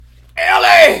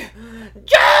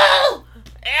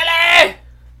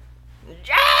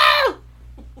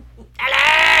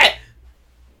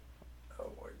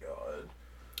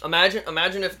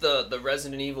Imagine if the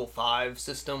Resident Evil 5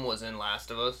 system was in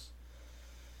Last of Us.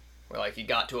 Where, like, you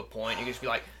got to a point, you could just be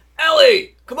like,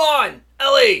 Ellie! Come on!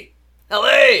 Ellie!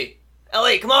 Ellie!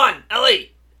 Ellie, come on!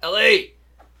 Ellie! Ellie!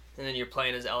 And then you're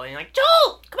playing as Ellie, and you're like,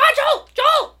 Joel! Come on, Joel!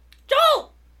 Joel!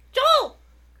 Joel! Joel!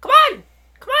 Come on!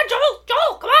 Come on, Joel!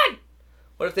 Joel! Come on!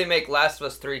 What if they make Last of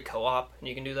Us 3 co-op, and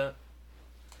you can do that?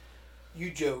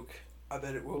 You joke. I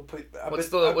bet it will play. I bet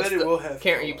it will have.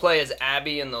 Can't you play as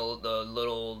Abby and the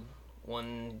little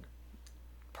one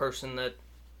person that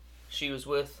she was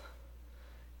with?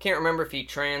 Can't remember if he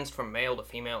trans from male to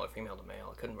female or female to male.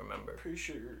 I couldn't remember. Pretty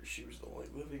sure she was the only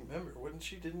living member, wasn't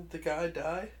she? Didn't the guy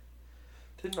die?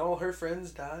 Didn't all her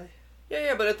friends die?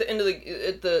 Yeah, but at the end of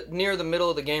near the middle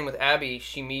of the game with Abby,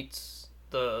 she meets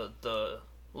the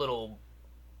little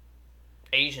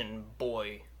Asian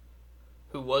boy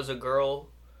who was a girl.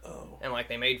 Oh. And like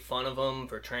they made fun of him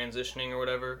for transitioning or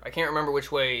whatever. I can't remember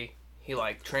which way he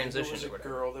like transitioned or whatever. It was a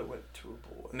girl that went to a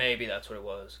boy. Maybe that's what it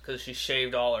was. Because she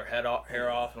shaved all her hair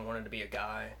off and wanted to be a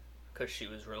guy. Because she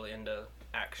was really into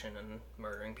action and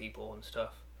murdering people and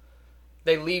stuff.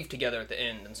 They leave together at the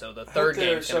end, and so the third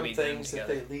game's going to be them together.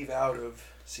 There are some things that they leave out of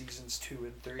seasons 2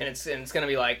 and 3. And it's going to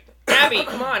be like, Abby,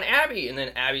 come on, Abby! And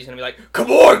then Abby's going to be like,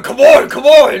 come on, come on, come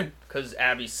on! Because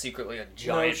Abby's secretly a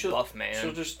giant buff man.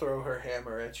 She'll just throw her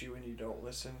hammer at you when you don't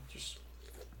listen. Just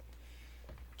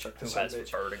chuck this on, bitch.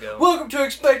 Vertigo. Welcome to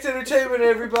Expect Entertainment,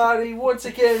 everybody. Once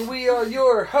again, we are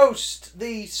your host,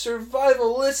 the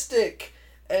survivalistic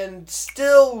and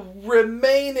still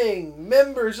remaining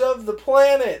members of the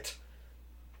planet,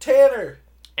 Tanner.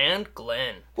 And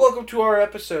Glenn. Welcome to our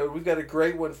episode. We've got a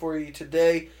great one for you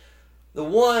today. The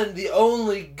one, the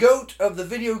only GOAT of the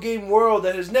video game world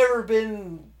that has never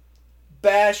been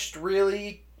bashed,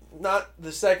 really. Not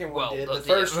the second one did. The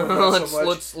first one not so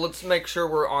much. Let's make sure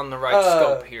we're on the right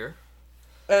scope here.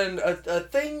 And a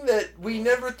thing that we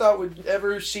never thought would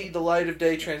ever see the light of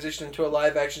day transition into a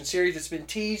live action series. It's been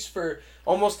teased for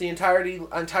almost the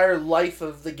entire life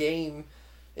of the game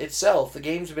itself. The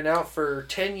game's been out for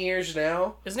 10 years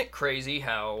now. Isn't it crazy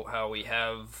how we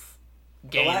have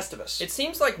games? The Last of Us. It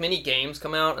seems like many games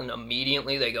come out and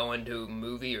immediately they go into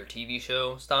movie or TV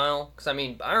show style. Because, I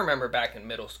mean, I remember back in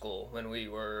middle school when we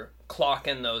were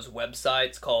clocking those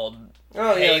websites called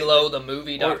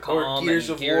HaloTheMovie.com or Gears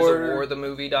and of War,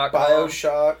 GearsOfWarTheMovie.com.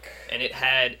 BioShock. And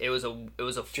it was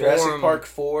a Jurassic Park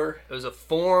 4. It was a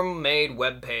forum-made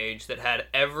webpage that had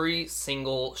every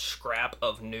single scrap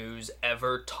of news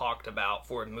ever talked about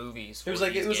for movies. I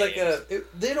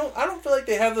don't feel like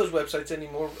they have those websites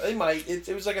anymore. They might. It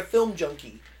was like a film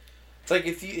junkie. It's like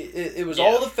it was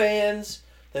all the fans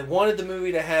that wanted the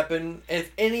movie to happen. And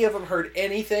if any of them heard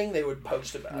anything, they would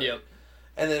post about it.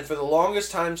 And then for the longest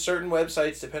time, certain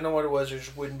websites, depending on what it was, there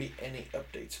just wouldn't be any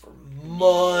updates for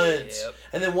months. Yep.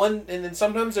 And then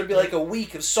sometimes there'd be like a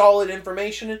week of solid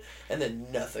information, and then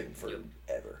nothing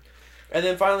forever. And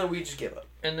then finally, we just give up.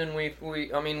 And then we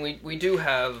do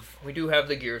have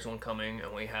the Gears one coming,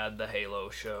 and we had the Halo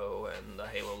show and the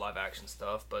Halo live action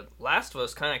stuff. But Last of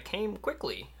Us kind of came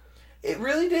quickly. It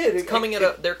really did.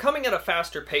 They're coming at a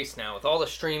faster pace now with all the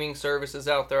streaming services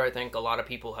out there. I think a lot of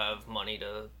people have money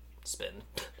to spend.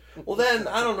 Well, then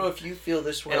I don't know if you feel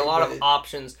this way, and a lot of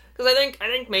options. Because I think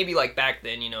maybe like back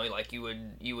then, like you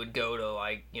would go to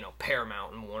like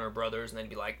Paramount and Warner Brothers, and they'd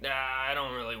be like, nah, I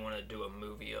don't really want to do a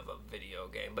movie of a video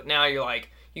game. But now you're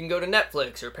like, you can go to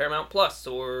Netflix or Paramount Plus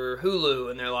or Hulu,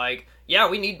 and they're like, yeah,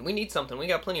 we need something. We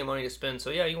got plenty of money to spend.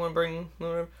 So yeah, you want to bring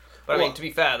whatever. But I mean, to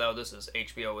be fair though, this is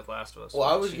HBO with Last of Us. Well,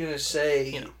 I was gonna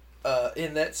say,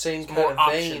 in that same kind more of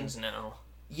vein, options now.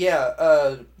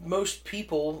 Yeah, most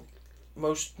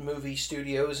movie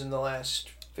studios in the last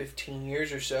 15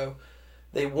 years or so,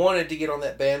 they wanted to get on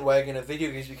that bandwagon of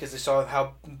video games because they saw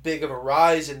how big of a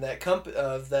rise in that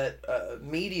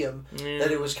medium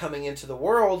that it was coming into the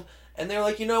world, and they're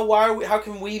like, how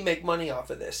can we make money off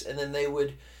of this? And then they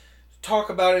would talk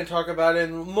about it,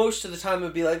 and most of the time it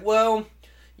would be like, well,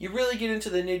 you really get into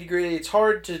the nitty-gritty, it's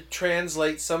hard to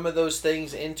translate some of those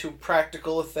things into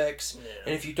practical effects. Yeah.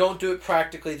 And if you don't do it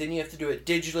practically, then you have to do it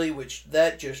digitally, which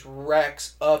that just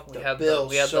racks up the bill.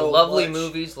 We had the lovely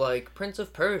movies like Prince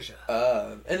of Persia.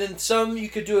 And then some you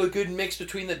could do a good mix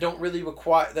between that don't really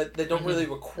require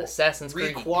Assassin's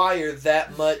Creed. Require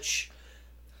that much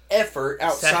effort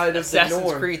outside of the norm.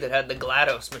 Assassin's Creed that had the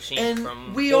GLaDOS machine and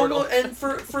from we Portal. And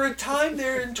for a time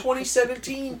there in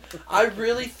 2017, I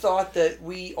really thought that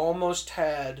we almost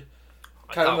had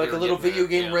kind of like a little video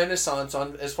game renaissance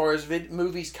on as far as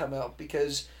movies come out,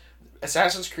 because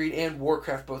Assassin's Creed and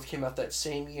Warcraft both came out that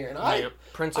same year, and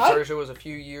Prince of Persia was a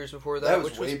few years before that,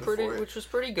 which was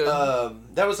pretty good.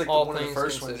 That was like one of the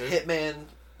first ones. Hitman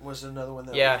was another one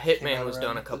that Hitman came out was around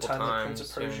done a couple the time that times Prince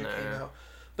of Persia here and came there. out.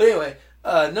 But anyway,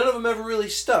 none of them ever really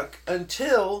stuck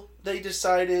until they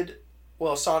decided.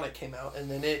 Well, Sonic came out,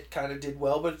 and then it kind of did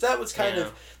well, but that one's kind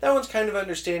of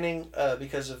understanding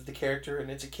because of the character, and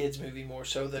it's a kids movie more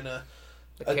so than a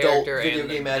adult video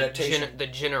game adaptation. The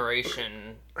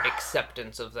generation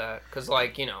acceptance of that, because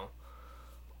like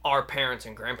our parents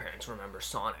and grandparents remember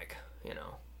Sonic.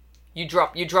 You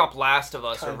drop Last of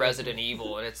Us or Resident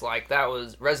Evil, and it's like that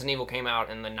was Resident Evil came out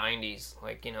in the 90s,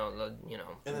 like And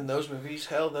then those movies,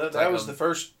 hell, that was the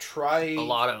first try. A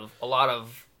lot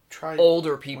of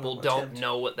older people don't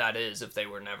know what that is if they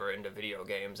were never into video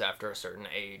games after a certain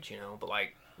age, But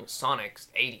like Sonic's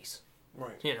 80s,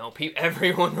 right?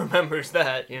 Everyone remembers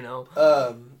that,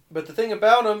 But the thing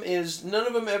about them is none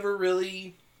of them ever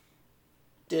really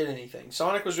did anything.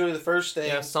 Sonic was really the first thing.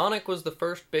 Yeah, Sonic was the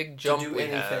first big jump to do we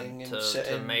anything had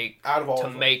to make out of all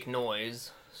of make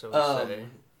noise, so to say.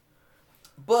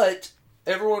 But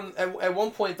everyone at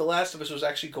one point, The Last of Us was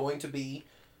actually going to be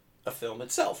a film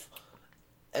itself,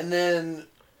 and then,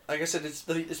 like I said, it's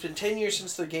been 10 years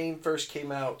since the game first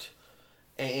came out,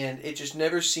 and it just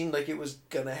never seemed like it was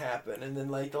gonna happen. And then,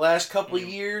 like the last couple of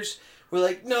years, we're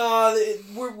like, no,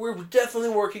 we're definitely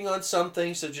working on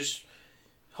something. So just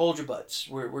hold your butts.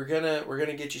 We're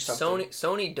gonna get you something.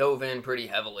 Sony dove in pretty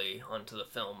heavily onto the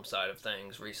film side of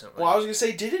things recently. Well, I was gonna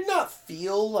say, did it not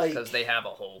feel like because they have a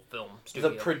whole film studio.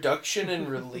 The production and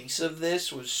release of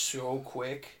this was so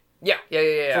quick? Yeah.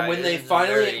 From when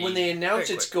when they announced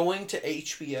it's going to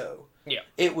HBO. Yeah.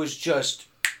 It was just.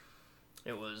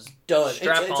 It was done. It's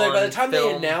like by the time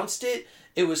they announced it,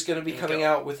 it was going to be coming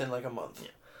out within like a month.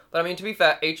 Yeah. But I mean, to be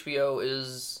fair, HBO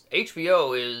is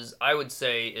I would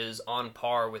say is on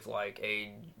par with like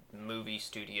a movie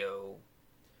studio,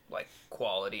 like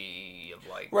quality of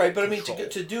like right. But control. I mean,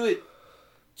 to do it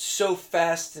so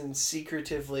fast and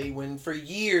secretively, when for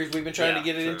years we've been trying to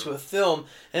get it into a film,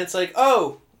 and it's like,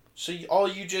 oh, so all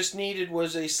you just needed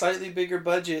was a slightly bigger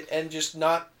budget and just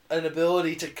not an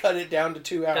ability to cut it down to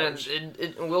 2 hours.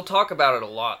 And we'll talk about it a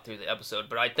lot through the episode,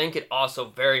 but I think it also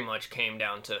very much came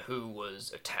down to who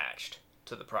was attached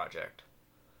to the project.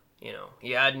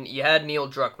 You had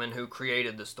Neil Druckmann, who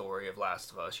created the story of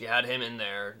Last of Us. You had him in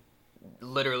there.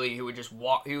 Literally, he would just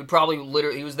walk. He would probably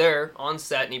he was there on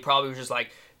set, and he probably was just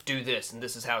like, do this, and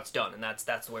this is how it's done, and that's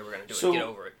the way we're gonna do it. Get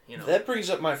over it. That brings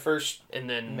up my first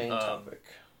main topic.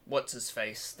 What's his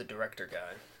face? The director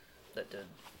guy that did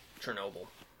Chernobyl.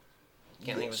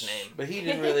 Can't think of his name. But he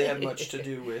didn't really have much to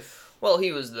do with. Well,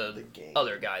 he was the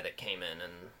other guy that came in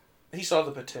and he saw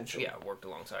the potential. Yeah, worked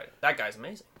alongside it. That guy's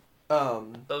amazing.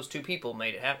 Those two people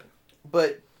made it happen.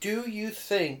 But do you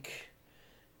think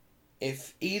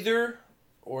if either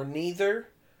or neither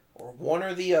or one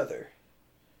or the other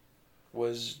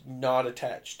was not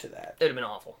attached to that, it'd have been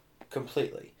awful.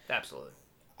 Completely. Absolutely.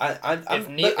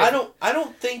 I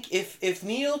don't think if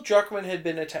Neil Druckmann had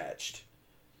been attached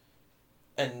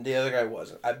and the other guy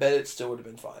wasn't, I bet it still would have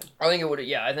been fine. I think it would have.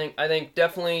 Yeah, I think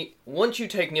definitely once you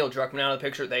take Neil Druckmann out of the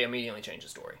picture, they immediately change the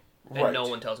story. And no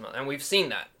one tells them. And we've seen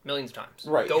that millions of times.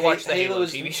 Right. Go watch the Halo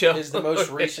TV show. Is the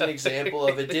most recent example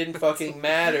of it didn't fucking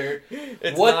matter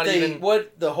what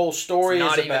the whole story is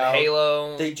about. Not even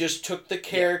Halo. They just took the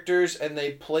characters and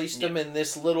they placed them in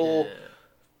this little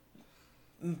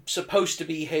supposed to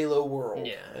be Halo world.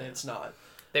 Yeah. And it's not.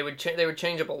 They would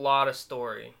change up a lot of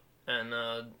story. And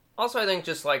also I think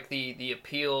just like the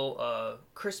appeal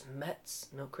Chris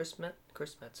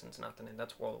Metzen's not the name.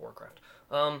 That's World of Warcraft.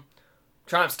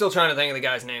 I'm still trying to think of the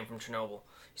guy's name from Chernobyl.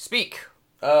 Speak.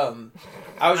 I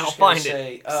was just going to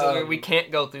say... so we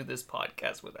can't go through this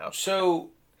podcast without... So,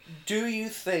 do you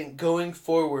think, going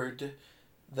forward,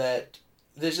 that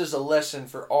this is a lesson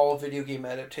for all video game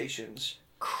adaptations?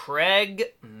 Craig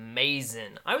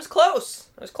Mazin. I was close.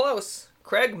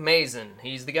 Craig Mazin.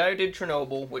 He's the guy who did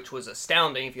Chernobyl, which was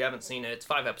astounding. If you haven't seen it, it's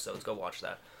 5 episodes. Go watch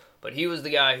that. But he was the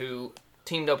guy who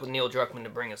teamed up with Neil Druckmann to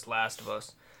bring us Last of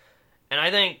Us. And I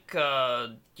think,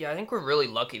 I think we're really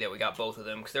lucky that we got both of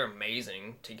them because they're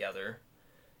amazing together.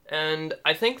 And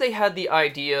I think they had the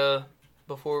idea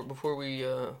before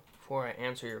I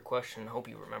answer your question. I hope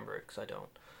you remember it because I don't.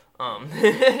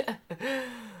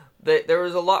 There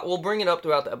was a lot. We'll bring it up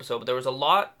throughout the episode, but there was a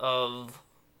lot of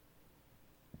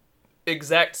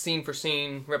exact scene for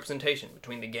scene representation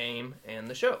between the game and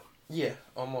the show. Yeah,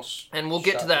 almost. And we'll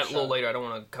get to that a little later. I don't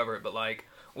want to cover it, but like.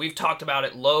 We've talked about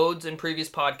it loads in previous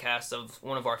podcasts of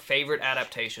one of our favorite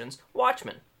adaptations,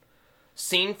 Watchmen.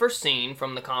 Scene for scene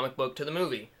from the comic book to the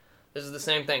movie. This is the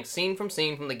same thing. Scene from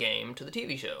the game to the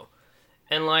TV show.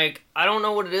 And, like, I don't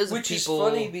know what it is. Which is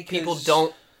funny because... People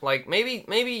don't like, maybe,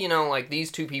 you know, like,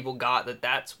 these two people got that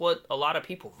that's what a lot of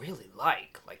people really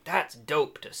like. Like, that's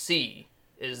dope to see,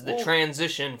 is the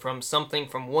transition from something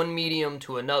from one medium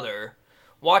to another.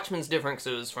 Watchmen's different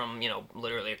because it was from, you know,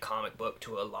 literally a comic book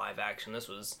to a live action. This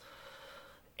was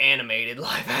animated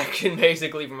live action,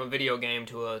 basically, from a video game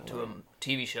to a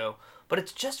TV show. But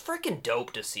it's just freaking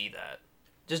dope to see that.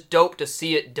 Just dope to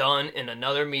see it done in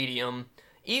another medium.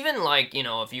 Even, like, you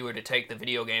know, if you were to take the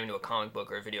video game to a comic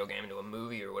book or a video game to a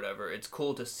movie or whatever, it's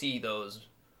cool to see those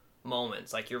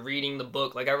moments. Like, you're reading the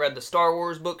book. Like, I read the Star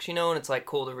Wars books, you know, and it's, like,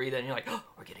 cool to read that. And you're like, oh,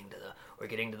 we're getting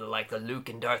to the, like, the Luke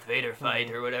and Darth Vader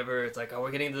fight or whatever. It's like, oh,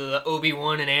 we're getting to the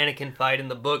Obi-Wan and Anakin fight in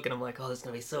the book. And I'm like, oh, this is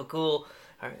going to be so cool.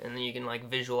 All right, and then you can, like,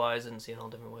 visualize it and see it all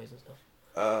different ways and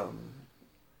stuff.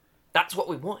 That's what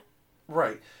we want.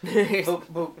 Right.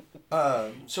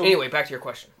 So anyway, back to your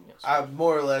question. Yes.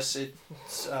 More or less,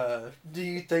 it's. Do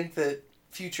you think that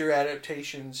future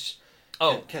adaptations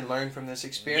can learn from this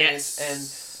experience?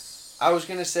 Yes. And I was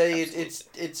gonna say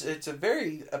it's a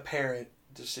very apparent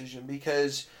decision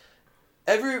because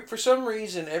for some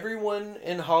reason everyone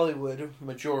in Hollywood,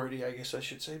 majority I guess I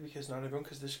should say, because not everyone,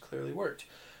 because this clearly worked,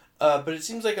 but it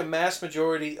seems like a mass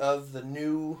majority of the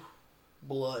new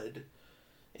blood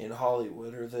in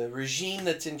Hollywood, or the regime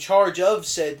that's in charge of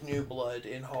said new blood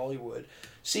in Hollywood,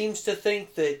 seems to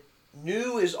think that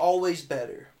new is always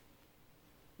better.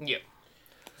 Yeah.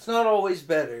 It's not always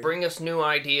better. Bring us new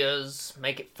ideas,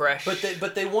 make it fresh.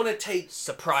 But they want to take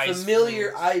surprise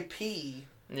familiar things.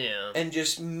 IP and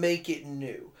just make it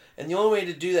new. And the only way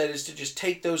to do that is to just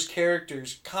take those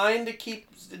characters, kind of keep,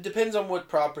 it depends on what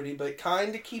property, but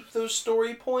kind of keep those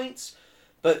story points,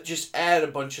 but just add a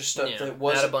bunch of stuff that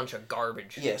wasn't... add a bunch of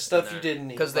garbage. Yeah, stuff you didn't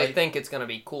need. Because they think it's going to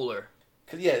be cooler.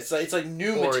 Yeah, it's like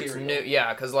new material. It's new,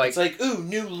 yeah, because like... It's like, ooh,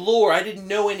 new lore, I didn't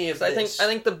know any of this. I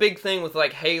think the big thing with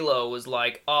like Halo was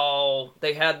like, oh,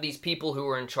 they had these people who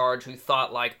were in charge who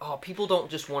thought like, oh, people don't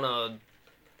just want to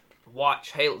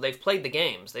watch Halo. They've played the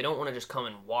games. They don't want to just come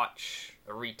and watch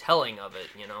a retelling of it,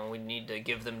 you know? We need to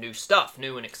give them new stuff,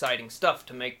 new and exciting stuff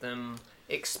to make them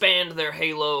expand their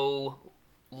Halo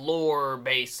lore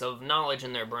base of knowledge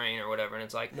in their brain or whatever. And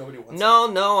it's like, nobody wants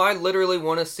no, I literally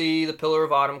want to see the Pillar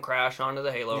of Autumn crash onto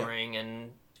the Halo ring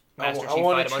and Master Chief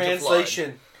fight a bunch of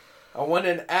translation. I want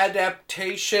an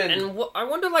adaptation. And I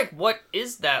wonder, like, what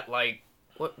is that like?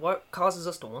 What causes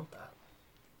us to want that?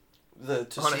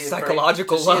 On a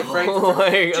psychological level,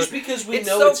 like, just because we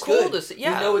know it's cool good. To see.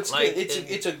 Yeah, we know it's good.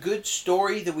 It's a good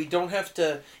story that we don't have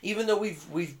to. Even though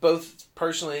we've both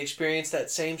personally experienced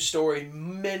that same story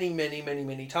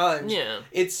many times. Yeah,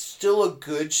 it's still a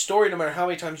good story no matter how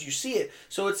many times you see it.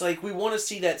 So it's like we want to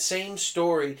see that same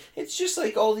story. It's just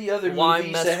like all the other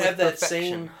movies that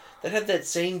have that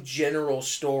same general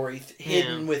story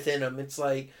hidden within them. It's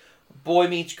like, boy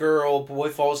meets girl, boy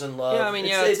falls in love. Yeah, I mean,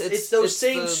 it's those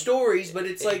same stories, but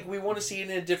it's like we want to see it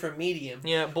in a different medium.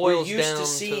 Yeah, it boils We're used down to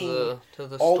seeing to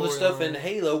the all the stuff in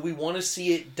Halo. We want to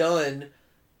see it done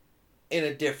in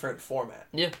a different format.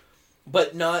 Yeah,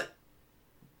 but not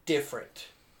different.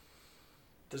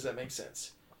 Does that make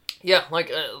sense? Yeah, I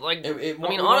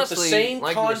mean, honestly, same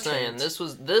like content. you were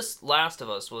saying, this Last of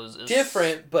Us was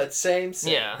different, but same.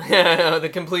 Yeah, the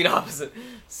complete opposite.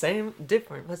 Same,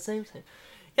 different, but same.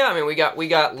 Yeah, I mean, we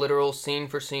got literal scene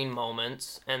for scene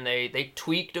moments, and they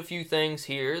tweaked a few things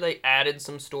here. They added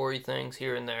some story things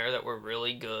here and there that were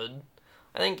really good.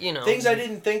 I think, you know, things I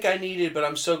didn't think I needed, but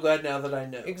I'm so glad now that I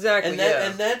know. Exactly.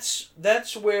 And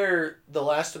that's where The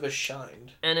Last of Us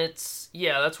shined. And that's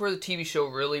where the TV show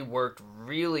really worked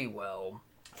really well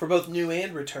for both new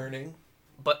and returning.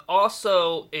 But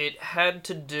also,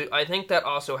 I think that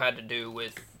also had to do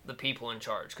with the people in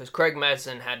charge, because Craig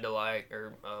Mazin had to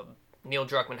Neil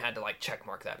Druckmann had to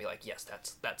checkmark that, be like, yes,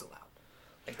 that's allowed.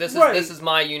 Like this is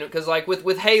my unit, because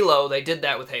with Halo, they did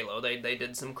that with Halo. They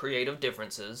did some creative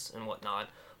differences and whatnot,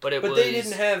 but they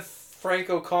didn't have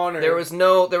Frank O'Connor. There was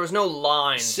no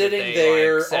line sitting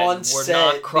there on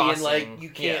set being like, you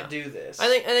can't do this. I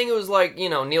think it was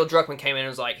Neil Druckmann came in and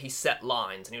was like, he set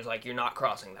lines and he was like, you're not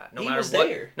crossing that. No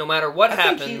matter what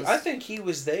happens. I think he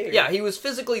was there. Yeah, he was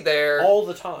physically there all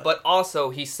the time. But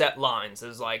also he set lines. It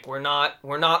was like, we're not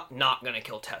gonna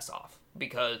kill Tess off,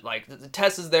 because the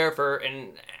Tess is there for an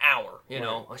hour,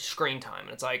 a screen time,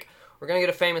 and it's like, we're gonna get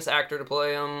a famous actor to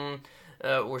play him.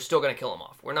 We're still going to kill him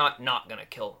off. We're not going to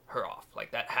kill her off.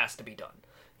 That has to be done,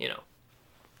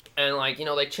 And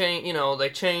they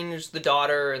changed the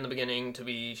daughter in the beginning to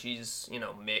be, she's,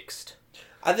 mixed.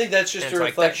 I think that's just a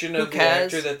reflection of the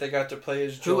actor that they got to play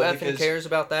as Joel. Who effing cares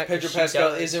about that? Pedro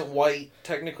Pascal isn't white.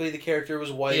 Technically, the character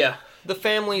was white. Yeah. The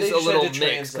family's a little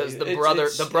mixed because the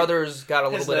brother's got a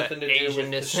little bit of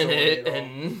Asianness in it,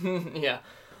 and yeah.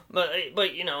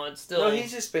 But you know, it's still... No,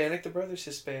 he's Hispanic. The brother's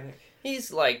Hispanic.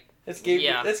 He's like... That's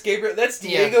Gabriel. Yeah. That's Gabriel. That's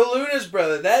Diego Luna's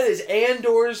brother. That is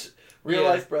Andor's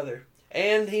real-life brother.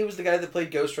 And he was the guy that played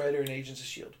Ghost Rider in Agents of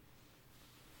S.H.I.E.L.D.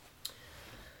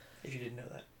 If you didn't know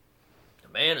that. The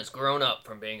man has grown up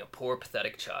from being a poor,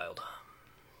 pathetic child.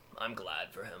 I'm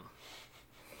glad for him.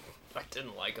 I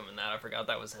didn't like him in that. I forgot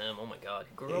that was him. Oh my god,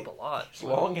 he grew up a lot.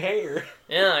 Long hair.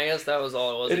 Yeah, I guess that was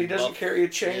all it was. And he doesn't carry a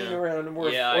chain around him, or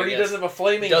he doesn't have a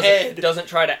flaming head. Doesn't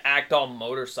try to act all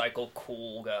motorcycle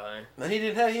cool guy. And he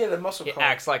didn't have. He had a muscle car. He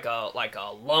acts like a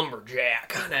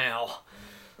lumberjack now.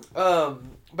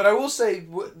 But I will say,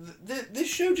 this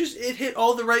show it hit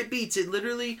all the right beats. It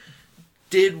literally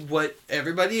did what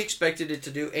everybody expected it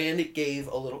to do, and it gave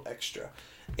a little extra.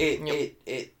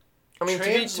 I mean,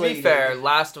 to be fair,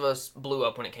 Last of Us blew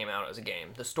up when it came out as a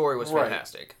game. The story was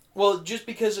fantastic. Well, just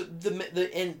because of the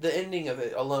ending of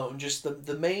it alone, just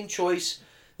the main choice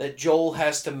that Joel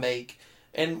has to make,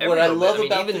 and what I love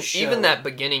about the show, even that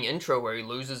beginning intro where he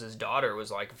loses his daughter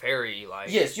was like very like.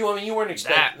 Yes, you weren't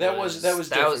expecting that was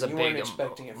different. You weren't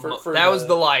expecting it. That was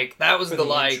the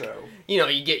intro. You know,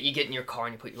 you get in your car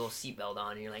and you put your little seatbelt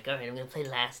on and you're like, all right, I'm gonna play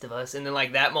Last of Us, and then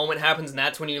like that moment happens and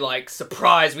that's when you like,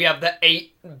 surprise, we have the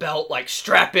 8 belt like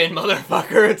strap in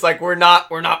motherfucker. It's like we're not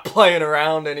playing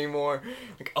around anymore.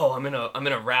 Like, oh, I'm in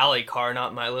a rally car,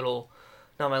 not my little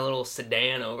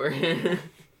sedan over here.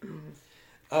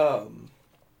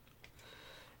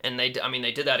 And they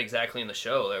did that exactly in the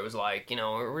show. There was like, you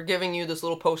know, we're giving you this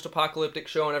little post-apocalyptic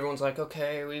show, and everyone's like,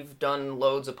 okay, we've done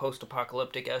loads of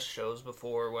post-apocalyptic-esque shows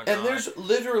before. Whatnot. And there's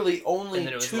literally only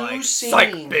 2 scenes.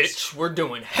 Psych, bitch, we're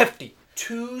doing hefty.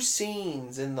 2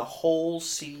 scenes in the whole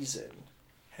season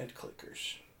had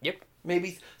clickers. Yep.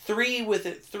 Maybe 3 with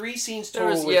it. 3 scenes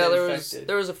total with infected.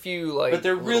 There was a few like, but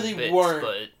there really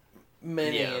weren't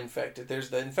many infected. There's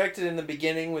the infected in the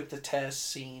beginning with the Tess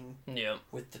scene. Yeah.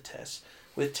 With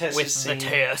Tess's scene.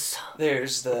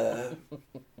 There's the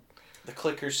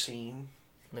clicker scene.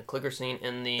 The clicker scene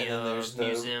in the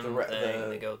museum thing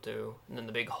they go to. And then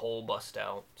the big hole bust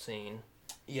out scene.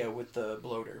 Yeah, with the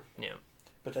bloater. Yeah.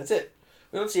 But that's it.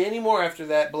 We don't see any more after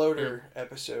that bloater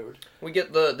episode. We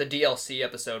get the DLC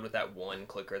episode with that one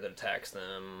clicker that attacks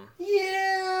them.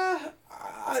 Yeah.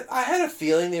 I had a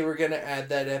feeling they were going to add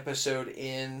that episode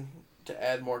in to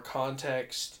add more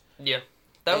context. Yeah.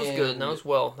 That was good. That was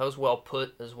well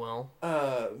put as well.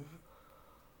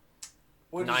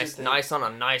 Nice on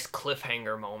a nice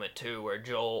cliffhanger moment too,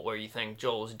 where you think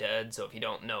Joel's dead. So if you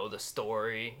don't know the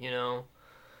story, you know.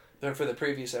 For the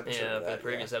previous episode. Yeah, the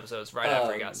previous episodes right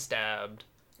after he got stabbed.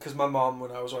 Because my mom, when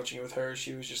I was watching it with her,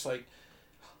 she was just like,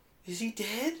 "Is he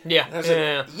dead?" Yeah. And I was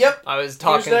like, "Yep." I was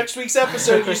talking. Here's next week's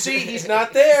episode. You see, he's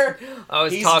not there.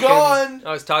 He's gone.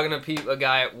 I was talking to a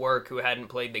guy at work who hadn't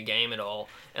played the game at all.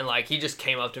 And, like, he just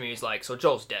came up to me. He's like, so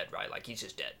Joel's dead, right? Like, he's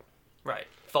just dead. Right.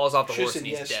 Falls off the horse and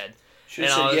he's dead. And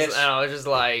I was just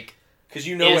like... Because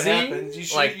you know what happens.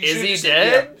 Is he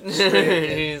dead?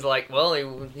 He's like,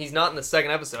 well, he's not in the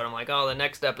second episode. I'm like, oh, the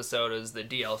next episode is the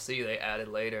DLC they added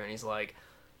later. And he's like,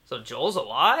 so Joel's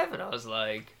alive? And I was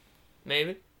like,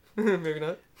 maybe. Maybe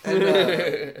not.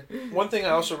 And one thing I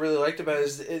also really liked about it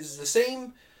is the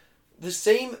same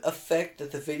effect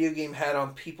that the video game had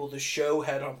on people, the show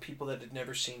had on people that had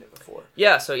never seen it before.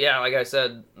 Yeah, so like I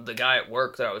said, the guy at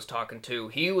work that I was talking to,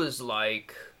 he was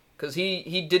like, because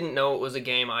he didn't know it was a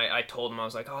game. I told him, I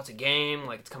was like, oh, it's a game,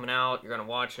 like it's coming out, you're going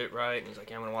to watch it, right? And he's like,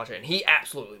 yeah, I'm going to watch it. And he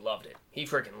absolutely loved it. He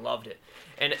freaking loved it.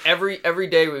 And every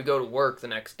day we would go to work the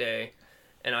next day,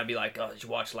 and I'd be like, oh, did you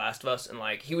watch Last of Us? And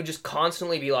like, he would just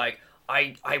constantly be like,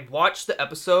 I watched the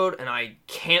episode, and I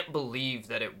can't believe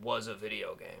that it was a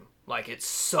video game. Like, it's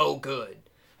so good.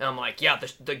 And I'm like, yeah,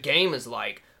 the game is,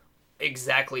 like,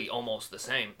 exactly almost the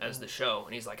same as the show.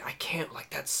 And he's like, I can't, like,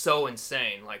 that's so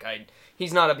insane. Like,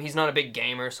 he's not a big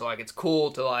gamer, so, like, it's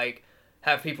cool to, like,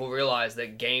 have people realize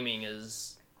that gaming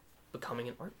is becoming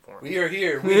an art form. We are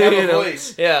here. We have a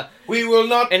voice. Yeah. We will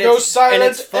not go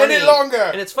silent any longer.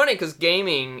 And it's funny, because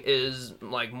gaming is,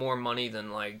 like, more money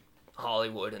than, like,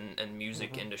 Hollywood and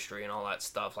music industry and all that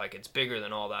stuff. Like, it's bigger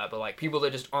than all that, but like people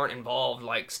that just aren't involved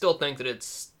like still think that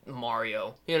it's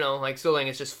Mario, you know, like still think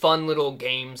it's just fun little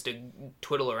games to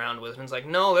twiddle around with. And it's like,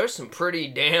 no, there's some pretty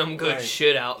damn good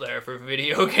shit out there for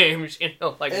video games, you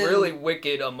know, like really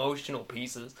wicked emotional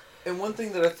pieces. And one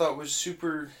thing that I thought was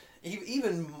super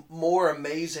even more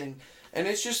amazing, and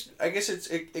it's just, I guess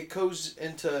it goes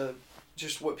into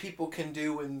just what people can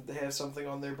do when they have something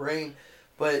on their brain.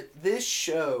 But this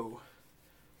show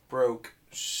broke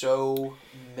so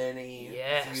many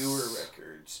viewer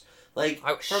records. Like,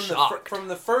 I was shocked. From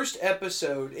the first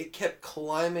episode, it kept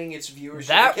climbing its viewership.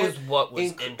 That was what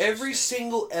was interesting. Every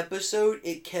single episode,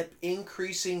 it kept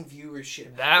increasing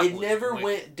viewership. It never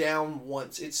went down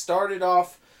once. It started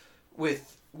off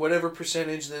with whatever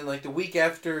percentage, then like the week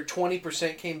after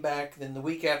 20% came back, then the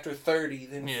week after 30,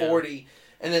 then 40,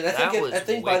 and then I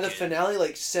think by the finale,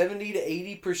 like 70 to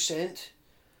 80%.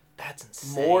 That's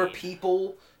insane. More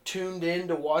people tuned in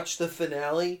to watch the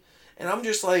finale, and I'm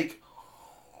just like,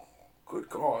 good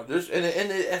God! And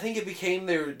I think it became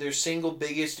their single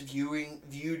biggest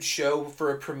viewed show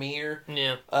for a premiere.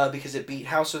 Yeah. Because it beat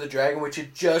House of the Dragon, which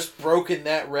had just broken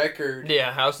that record.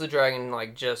 Yeah, House of the Dragon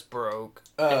just broke,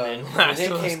 and then Last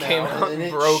of Us came out and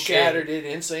it shattered it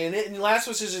instantly. And Last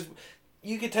of Us is,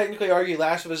 you could technically argue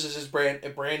Last of Us is a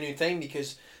brand new thing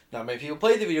because not many people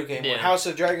played the video game. Yeah. House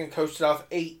of the Dragon coasted off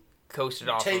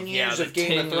 10 years of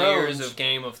Game of Thrones. 10 years of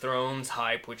Game of Thrones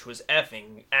hype, which was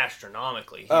effing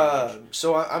astronomically huge.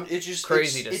 It's just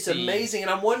crazy to see. It's amazing,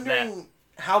 and I'm wondering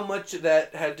how much of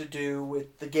that had to do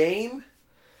with the game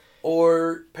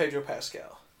or Pedro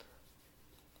Pascal.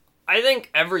 I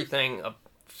think everything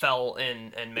fell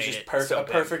in and made it a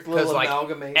perfect little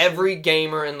amalgamation. Every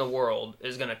gamer in the world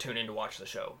is going to tune in to watch the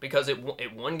show because it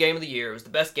won Game of the Year. It was the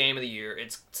best game of the year.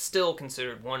 It's still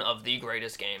considered one of the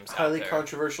greatest games Highly out there.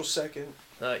 Controversial second.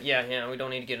 Yeah, we don't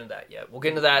need to get into that yet. We'll get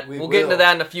into that. We'll get into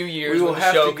that in a few years when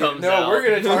the show comes out. No, we're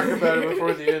going to talk about it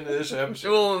before the end of this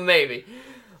episode. Well, maybe.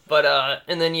 But,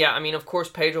 and then, of course,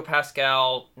 Pedro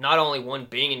Pascal not only won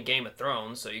being in Game of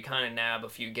Thrones, so you kind of nab a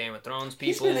few Game of Thrones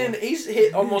people. He's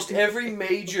hit almost every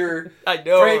major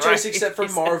franchise except for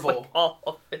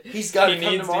Marvel. He's got to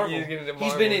come to Marvel.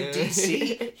 He's been in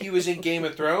DC. He was in Game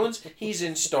of Thrones. He's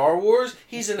in Star Wars.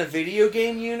 He's in a video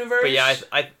game universe. But yeah,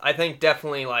 I think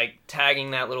definitely,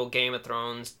 tagging that little Game of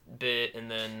Thrones bit,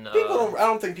 and then... I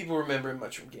don't think people remember him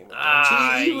much from Game of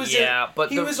Thrones.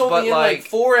 He was only in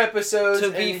 4 episodes,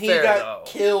 and he got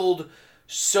killed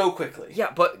so quickly.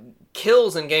 Yeah, but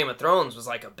kills in Game of Thrones was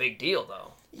a big deal,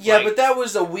 though. Yeah, but that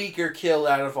was a weaker kill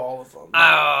out of all of them.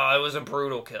 Oh, it was a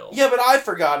brutal kill. Yeah, but I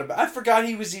forgot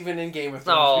he was even in Game of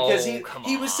Thrones because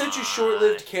he was such a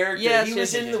short-lived character. Yes, he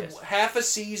was in half a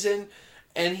season,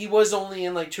 and he was only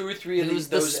in 2 or 3 of these. He was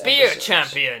the spear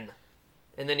champion.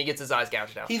 And then he gets his eyes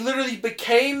gouged out. He literally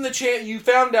became the champ. You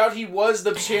found out he was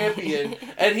the champion,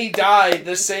 and he died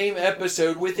the same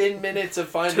episode within minutes of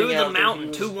finding out. To the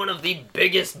mountain, to one of the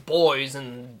biggest boys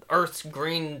in Earth's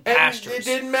green pastures. And it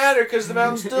didn't matter because the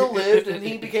mountain still lived, and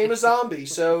he became a zombie.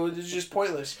 So it was just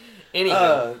pointless. Anyway,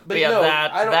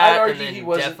 I'd argue he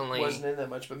wasn't in that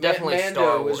much. But definitely Mando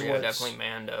Star Wars. was Definitely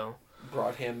Mando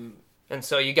brought him. And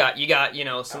so you got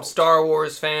some Star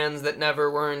Wars fans that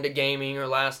never were into gaming or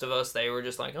Last of Us. They were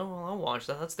just like, oh, well, I'll watch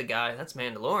that. That's the guy. That's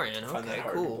Mandalorian. Okay,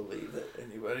 hard cool. To believe that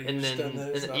anybody and then, done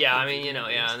that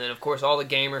and then of course all the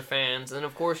gamer fans, and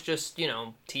of course just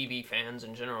TV fans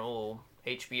in general.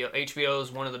 HBO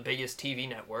is one of the biggest TV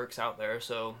networks out there,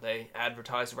 so they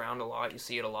advertise around a lot. You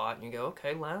see it a lot, and you go,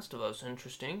 okay, Last of Us,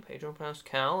 interesting. Pedro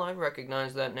Pascal, I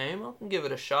recognize that name. I'll give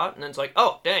it a shot. And then it's like,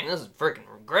 oh, dang, this is freaking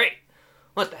great.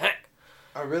 What the heck?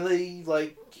 I really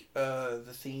like the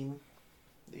theme,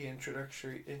 the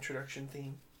introduction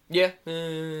theme. Yeah.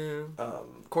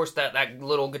 Of course, that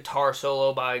little guitar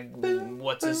solo by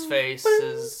what's his face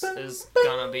is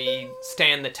gonna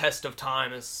stand the test of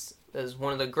time as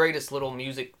one of the greatest little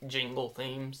music jingle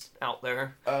themes out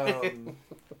there.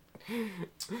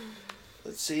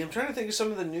 Let's see. I'm trying to think of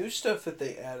some of the new stuff that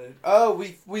they added. Oh,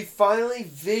 we finally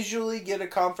visually get a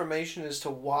confirmation as to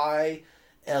why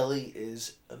Ellie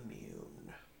is immune.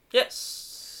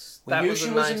 Yes. We knew she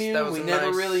was immune. We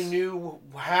never really knew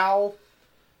how.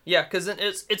 Yeah, because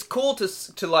it's cool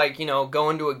to go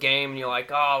into a game and you're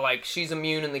like, oh, she's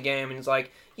immune in the game, and it's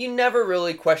like, you never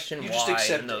really question why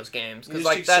in those games. Because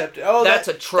that's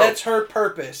a trope. That's her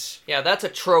purpose. Yeah, that's a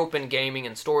trope in gaming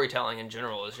and storytelling in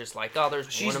general. It's just like, oh,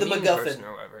 there's she's one the immune person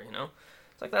or whatever,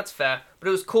 It's like, that's fair. But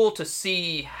it was cool to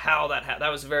see how that happened.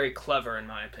 That was very clever, in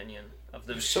my opinion, of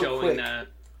them showing that.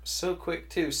 So quick,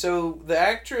 too. So, the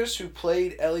actress who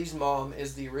played Ellie's mom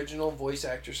is the original voice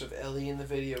actress of Ellie in the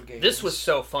video game. This was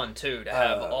so fun, too, to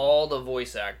have all the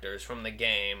voice actors from the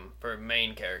game, for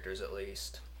main characters at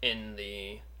least, in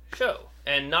the show.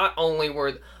 And not only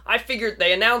I figured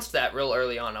they announced that real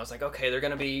early on. I was like, okay, they're going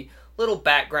to be little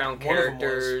background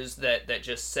characters that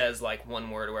just says, one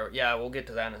word or whatever. Yeah, we'll get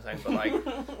to that in a second,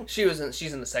 but,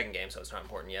 she's in the second game, so it's not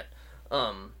important yet.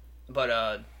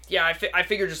 Yeah, I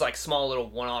figured just small little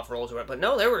one-off roles or whatever, but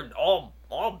no, they were all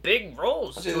all big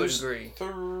roles to a degree.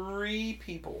 3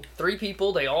 people. 3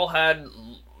 people. They all had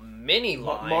many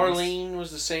lines. Marlene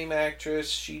was the same actress.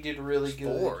 She did really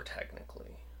good. 4, technically.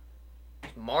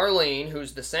 Marlene,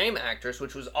 who's the same actress,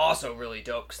 which was also really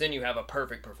dope, because then you have a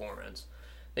perfect performance.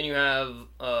 Then you have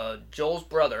Joel's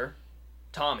brother,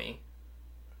 Tommy.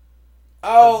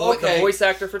 Oh, okay. The voice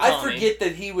actor for Tommy. I forget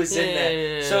that he was in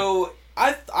that. So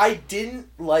I didn't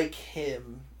like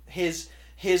him, his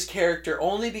character,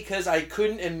 only because I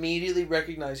couldn't immediately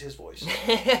recognize his voice.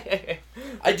 I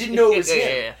didn't know it was him.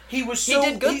 Yeah. He was He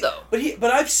did good though.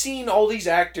 But I've seen all these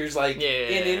actors in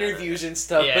interviews and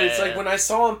stuff. But it's like when I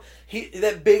saw him,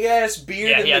 that big ass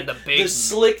beard and he had the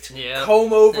slicked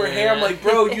comb over hair. I'm like,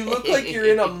 bro, you look like you're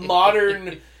in a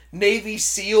modern Navy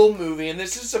SEAL movie, and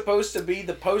this is supposed to be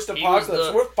the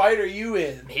post-apocalypse. What fight are you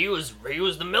in? He was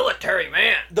the military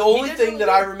man. The only thing that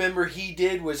I remember he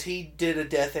did was he did a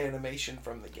death animation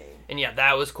from the game. And yeah,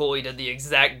 that was cool. He did the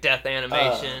exact death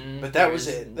animation. But that was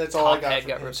it. That's all I got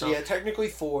from him. So yeah, technically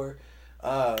 4.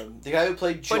 The guy who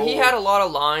played Joel... But he had a lot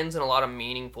of lines and a lot of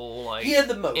meaningful he had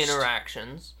the most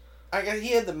interactions. He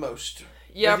had the most.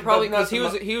 Yeah, probably because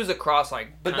he was across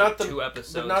but not the 2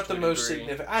 episodes. But not the most degree.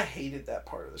 significant. I hated that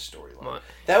part of the storyline.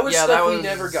 That was stuff we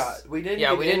never got. We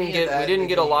didn't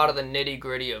get a lot of the nitty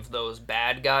gritty of those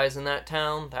bad guys in that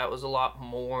town. That was a lot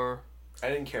more. I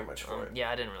didn't care much for it. Yeah,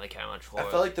 I didn't really care much for it. I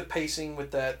felt like the pacing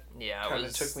with that kind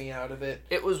of took me out of it.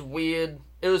 It was weird.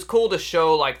 It was cool to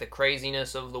show like the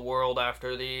craziness of the world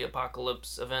after the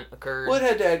apocalypse event occurred. Well, it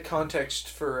had to add context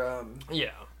for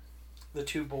yeah. The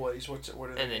 2 boys. What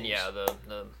are their names?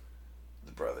 The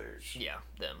brothers. Yeah,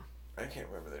 them. I can't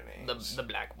remember their names. The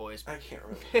black boys. I can't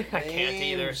remember their names. I can't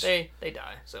either. They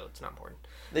die, so it's not important.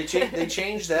 They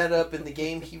changed that up in the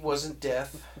game. He wasn't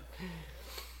deaf.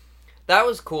 That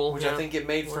was cool. Which I think it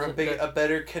made for a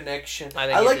better connection.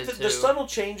 I like the subtle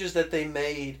changes that they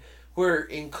made were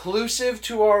inclusive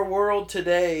to our world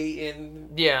today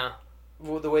in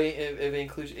the way of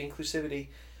inclusivity.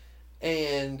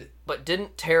 But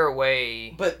didn't tear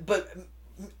away. But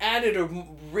added a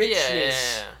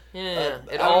richness. Yeah.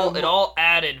 It all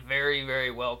added very,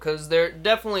 very well, because they're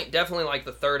definitely like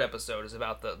the 3rd episode is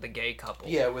about the gay couple.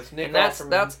 Yeah, with Nick. And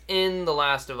that's in The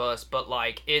Last of Us, but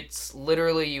like it's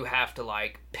literally you have to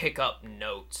like pick up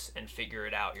notes and figure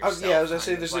it out yourself. I was gonna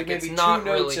say there's like maybe 2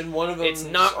 notes and one of them. It's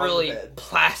not really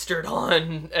plastered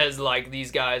on as like these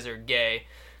guys are gay,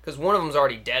 because one of them's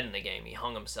already dead in the game. He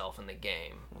hung himself in the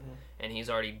game. And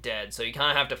he's already dead, so you kind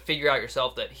of have to figure out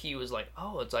yourself that he was like,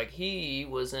 oh, it's like he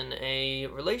was in a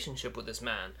relationship with this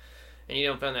man, and you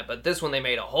don't find that. But this one, they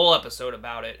made a whole episode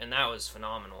about it, and that was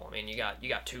phenomenal. I mean, you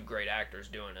got 2 great actors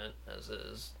doing it as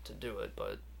is to do it,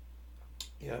 but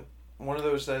yeah, one of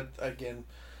those that again,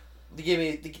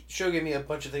 the show gave me a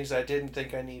bunch of things that I didn't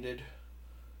think I needed,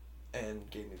 and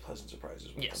gave me pleasant surprises.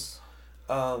 With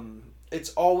them. It's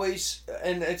always,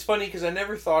 and it's funny because I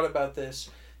never thought about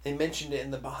this. They mentioned it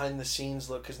in the behind-the-scenes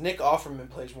look, because Nick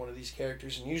Offerman plays one of these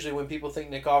characters, and usually when people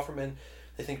think Nick Offerman,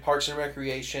 they think Parks and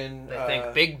Recreation. They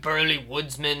think big burly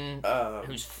woodsman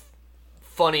who's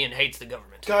funny and hates the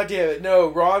government. God damn it, no,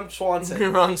 Ron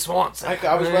Swanson. Ron Swanson.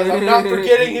 I'm not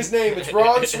forgetting his name. It's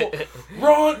Ron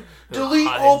Ron, delete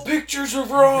all pictures of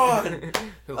Ron.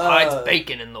 Who hides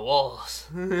bacon in the walls.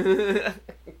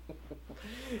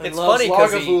 It's funny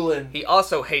because he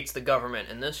also hates the government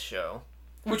in this show.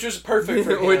 Which was perfect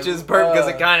for him. Which is perfect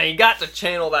because he got to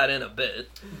channel that in a bit.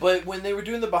 But when they were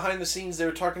doing the behind the scenes, they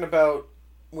were talking about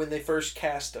when they first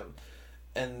cast him.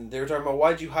 And they were talking about,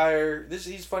 why'd you hire... He's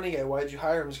a funny guy. Why'd you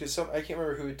hire him? Because I can't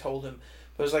remember who had told him.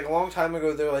 But it was like a long time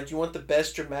ago. They were like, you want the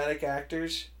best dramatic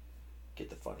actors?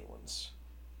 Get the funny ones.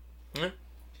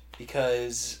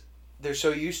 Because they're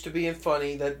so used to being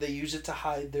funny that they use it to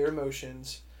hide their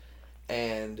emotions.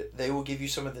 And they will give you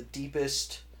some of the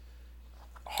deepest,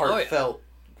 heartfelt...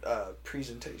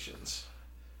 presentations.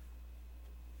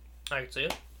 I can see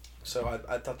it. So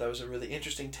I thought that was a really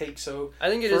interesting take. So I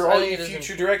think it for all you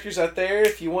future directors out there,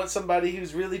 if you want somebody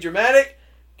who's really dramatic,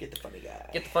 get the funny guy.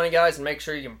 Get the funny guys and make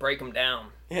sure you can break them down.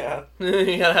 Yeah.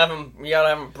 you gotta have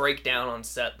them break down on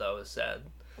set though. It's sad.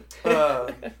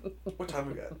 What time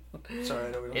we got? Sorry,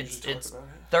 I know we don't usually talk about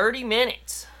it. 30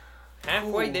 minutes.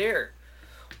 Halfway there.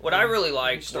 What I really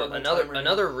liked,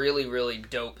 another really, really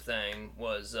dope thing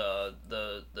was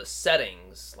the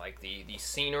settings, like the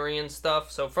scenery and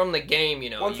stuff. So from the game,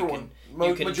 you can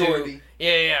majority. Do,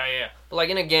 yeah. But like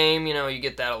in a game, you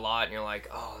get that a lot, and you're like,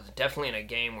 oh, definitely in a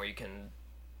game where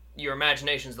your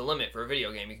imagination's the limit for a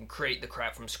video game. You can create the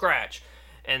crap from scratch,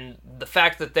 and the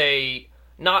fact that they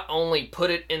not only put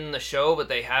it in the show, but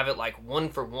they have it like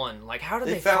 1-for-1. Like, how did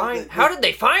they find? that- How did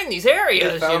they find these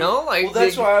areas? You know, like, well,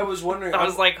 that's why I was wondering. I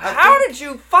was like, how did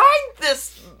you find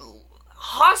this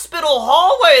hospital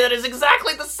hallway that is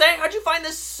exactly the same? How'd you find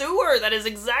this sewer that is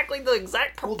exactly the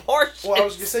exact proportions? Well, I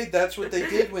was gonna say that's what they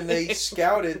did when they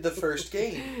scouted the first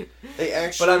game. They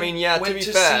actually, but I mean, yeah, went to be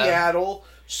to fair, Scouted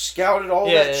scouted all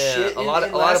that shit. A lot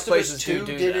of places do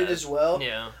did it as well.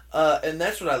 Yeah, and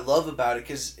that's what I love about it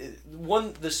because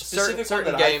the specific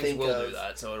certain one that games I think will of, do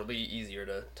that, so it'll be easier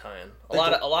to tie in. A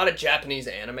lot of Japanese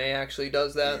anime actually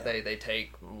does that. Yeah. They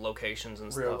take locations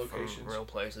and Real stuff locations. from real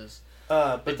places.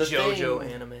 But the JoJo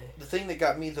thing, anime. The thing that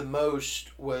got me the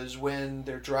most was when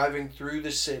they're driving through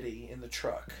the city in the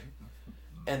truck,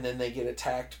 and then they get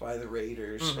attacked by the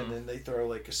raiders, and then they throw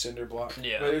like a cinder block.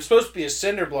 Yeah. But it was supposed to be a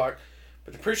cinder block,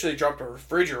 but I'm pretty sure they dropped a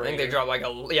refrigerator. I think they dropped like a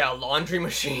laundry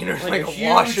machine or like a huge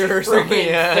washer or something.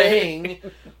 freaking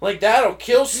thing. Like that'll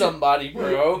kill somebody,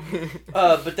 bro.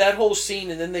 But that whole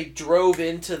scene, and then they drove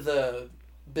into the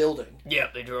building. Yeah,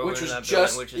 they drove which into was that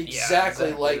just building, which is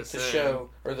exactly like the same. show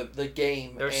or the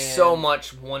game. There's and so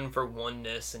much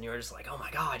 1-for-1-ness, and you're just like, oh my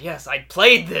god, yes, I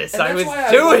played this. and I that's was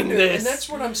why doing wonder, this. and that's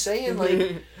what I'm saying.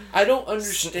 Like, I don't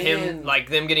understand. Him, like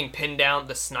them getting pinned down,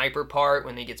 the sniper part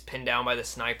when he gets pinned down by the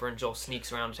sniper, and Joel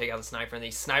sneaks around to take out the sniper, and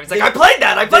he snipes. He's like, I played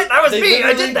that. That was me.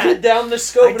 I did that. Put down the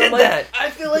scope. I and did I'm like, that. I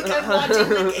feel like I'm watching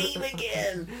the game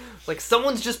again. Like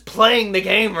someone's just playing the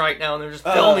game right now, and they're just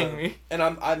filming me. And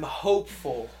I'm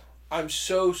hopeful. I'm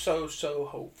so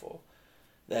hopeful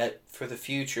that for the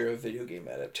future of video game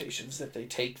adaptations that they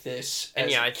take this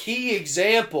as a key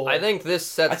example. I think this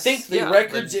sets. I think the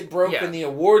records it broke and the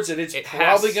awards that it's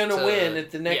probably going to win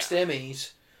at the next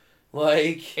Emmys.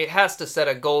 Like, it has to set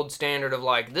a gold standard of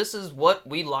like, this is what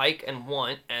we like and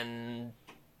want, and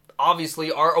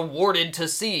obviously are awarded to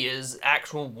see is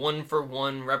actual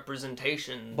 1-for-1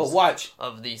 representations. But watch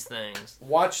of these things.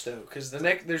 Watch though, because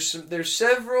there's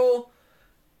several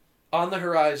on the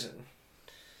horizon.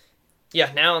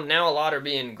 Yeah, now a lot are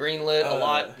being greenlit. A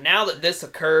lot now that this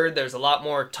occurred, there's a lot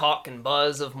more talk and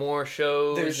buzz of more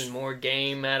shows and more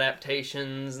game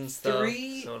adaptations and stuff.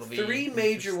 Three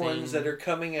major ones that are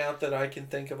coming out that I can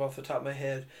think of off the top of my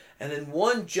head, and then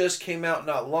one just came out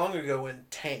not long ago and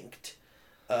tanked.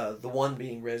 The one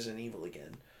being Resident Evil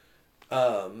again.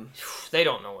 They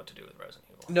don't know what to do with Resident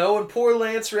Evil. No, and poor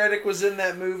Lance Reddick was in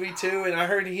that movie too, and I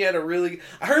heard he had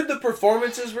I heard the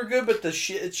performances were good, but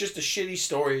it's just a shitty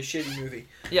story, a shitty movie.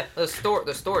 Yeah, the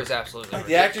story's absolutely ridiculous.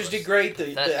 The actors did great,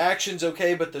 the action's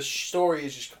okay, but the story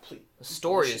is just complete. The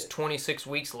story is 26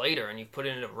 weeks later, and you put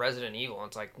it into Resident Evil, and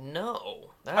it's like,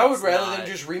 no. I would rather them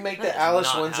just remake the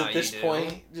Alice ones at this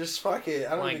point. Just fuck it.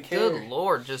 I don't even care. Good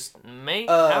lord, just make...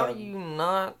 how do you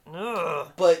not...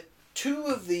 Ugh. But two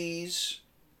of these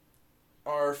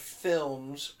are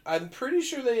films. I'm pretty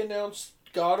sure they announced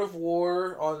God of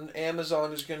War on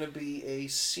Amazon is going to be a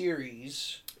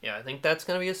series. Yeah, I think that's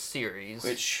going to be a series.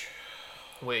 Which,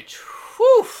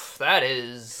 whew, that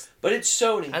is... But it's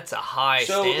Sony. That's a high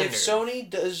standard. So if Sony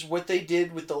does what they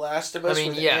did with The Last of Us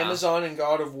with Amazon and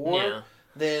God of War,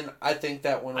 then I think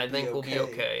that one will be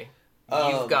okay.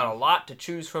 You've got a lot to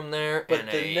choose from there.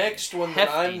 But the next one that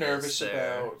I'm nervous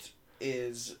about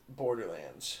is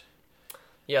Borderlands.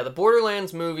 Yeah, the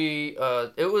Borderlands movie,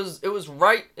 it was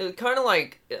right, kind of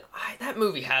like, that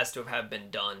movie has to have been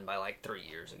done by like 3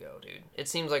 years ago, dude. It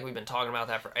seems like we've been talking about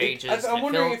that for ages. I'm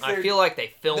wondering if I feel like they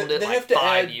filmed it like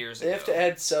 5 years ago. They have to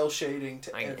add cell shading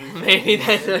to everything. Maybe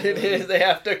that's what it is. They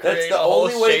have to create That's the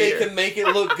only way they can make it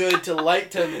look good, to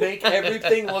make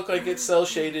everything look like it's cell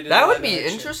shaded. That would be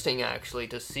interesting, actually,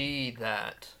 to see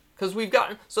that. Because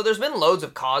there's been loads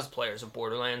of cosplayers of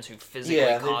Borderlands who physically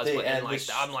cosplay, and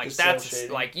I'm like, that's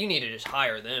like, you need to just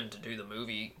hire them to do the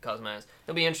movie cosmetics.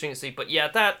 It'll be interesting to see, but yeah,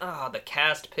 the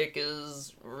cast pick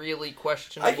is really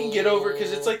questionable. I can get over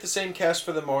because it's like the same cast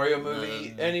for the Mario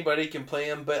movie. Anybody can play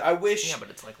him, but I wish. Yeah,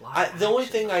 but it's like live action. The only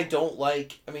thing I don't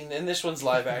like, I mean, and this one's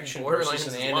live action Borderlands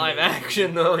versus an is anime live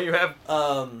action though. You have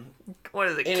what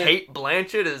is it? Kate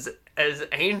Blanchett as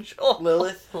Angel,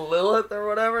 Lilith or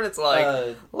whatever, and it's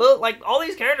like, like all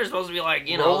these characters are supposed to be like,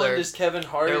 Roland is Kevin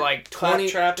Hart, they're like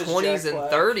 20s and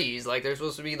 30s, like they're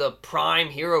supposed to be the prime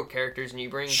hero characters, and you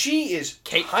bring she is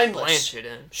Kate timeless. Blanchett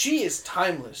in. She is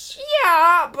timeless.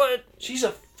 Yeah, but she's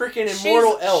a freaking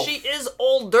immortal elf. She is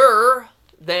older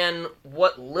than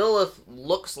what Lilith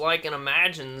looks like and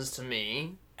imagines to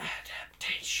me.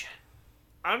 Adaptation.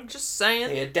 I'm just saying.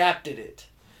 They adapted it.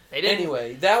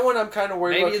 Anyway, that one I'm kind of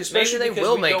worried about. Maybe they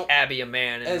will make Abby a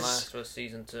man in Last of Us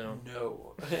Season 2.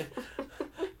 No.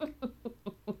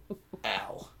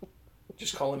 Al.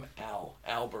 Just call him Al.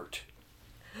 Albert.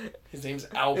 His name's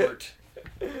Albert.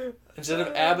 Instead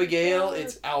of Abigail,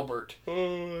 it's Albert.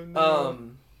 Oh, no.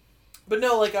 But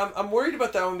no, like I'm worried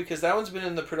about that one because that one's been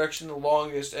in the production the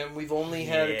longest, and we've only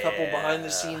had a couple behind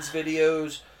the scenes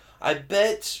videos. I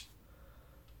bet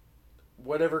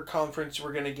whatever conference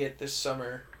we're gonna get this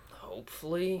summer,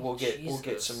 hopefully we'll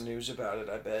get some news about it.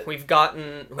 I bet we've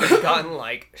gotten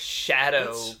like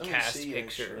shadow cast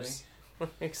pictures,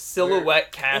 like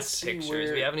silhouette cast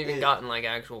pictures. We haven't even gotten like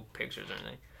actual pictures or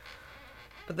anything.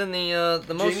 But then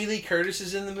the most Jamie Lee Curtis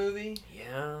is in the movie.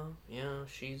 Yeah,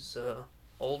 she's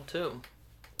old too.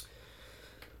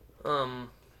 And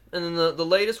then the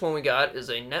latest one we got is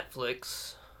a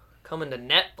Netflix coming to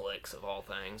Netflix of all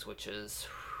things, which is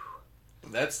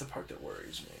that's the part that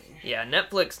worries me. Yeah,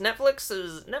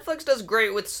 Netflix does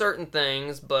great with certain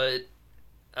things, but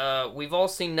we've all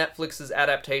seen Netflix's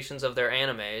adaptations of their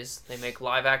animes. They make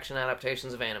live action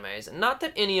adaptations of animes, and not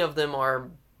that any of them are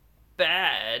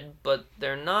bad, but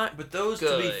they're not. But those,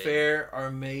 good. To be fair,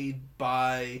 are made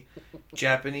by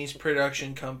Japanese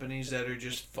production companies that are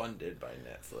just funded by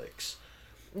Netflix.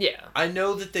 Yeah, I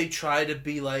know that they try to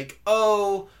be like,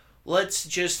 oh, let's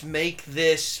just make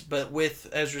this, but with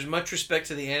as much respect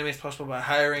to the anime as possible by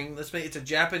hiring. Let's make it's a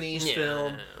Japanese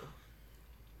film.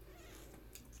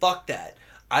 Fuck that.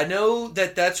 I know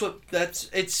that's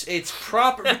it's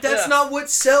proper, but that's not what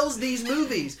sells these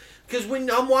movies. Because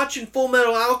when I'm watching Full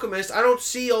Metal Alchemist, I don't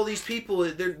see all these people.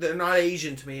 They're not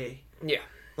Asian to me. Yeah.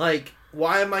 Like,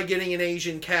 why am I getting an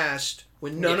Asian cast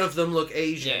when none of them look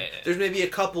Asian? Yeah. There's maybe a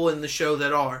couple in the show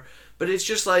that are. But it's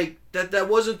just like, that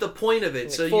wasn't the point of it.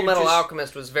 Like, so Full Metal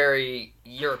Alchemist was very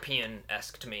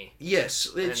European-esque to me. Yes.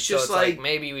 It's so just it's like,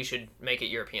 maybe we should make it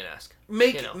European-esque.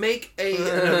 Make an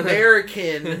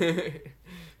American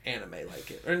anime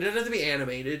like it. Or it doesn't have to be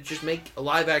animated. Just make a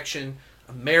live-action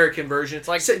American version. It's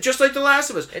like just like The Last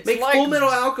of Us. Make like, Full Metal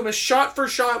Alchemist shot for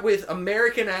shot with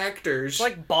American actors. It's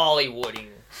like Bollywooding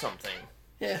something.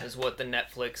 Yeah. Is what the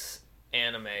Netflix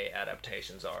anime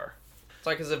adaptations are. It's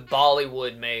like as if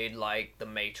Bollywood made like The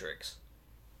Matrix.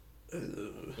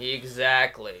 Ugh.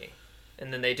 Exactly.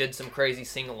 And then they did some crazy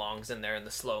sing-alongs in there in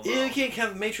the slow-mo. Yeah, you can't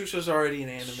count. Matrix was already an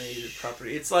animated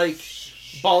property. It's like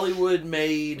Bollywood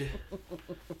made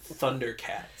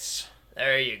Thundercats.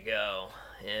 There you go.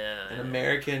 Yeah. An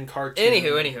American cartoon.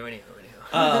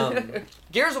 Anywho.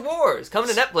 Gears of War is coming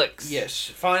to Netflix. Yes.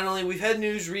 Finally, we've had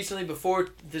news recently before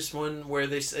this one where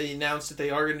they announced that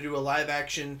they are going to do a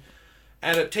live-action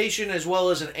adaptation as well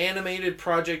as an animated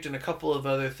project and a couple of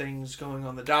other things going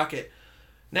on the docket.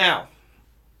 Now,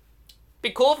 be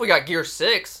cool if we got Gear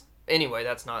 6. Anyway,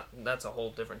 that's a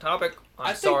whole different topic.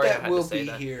 I think that will be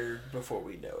here before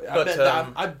we know it. But,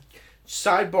 I bet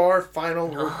sidebar, final,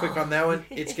 real quick on that one.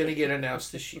 It's going to get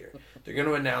announced this year. They're going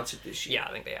to announce it this year. Yeah,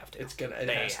 I think they have to. It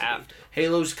has to.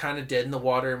 Halo's kind of dead in the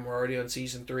water, and we're already on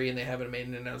season 3, and they haven't made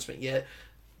an announcement yet.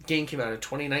 Game came out in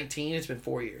 2019. It's been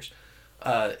 4 years.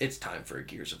 It's time for a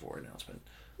Gears of War announcement.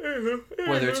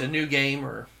 Whether it's a new game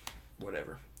or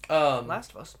whatever.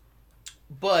 Last of Us.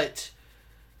 But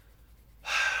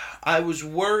I was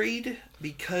worried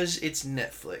because it's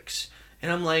Netflix.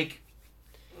 And I'm like,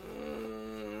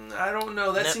 I don't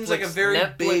know. That seems like a very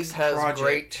big Netflix has project.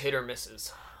 Great hit or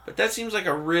misses. But that seems like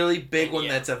a really big one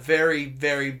that's a very,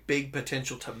 very big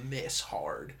potential to miss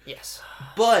hard. Yes.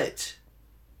 But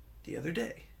the other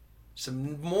day,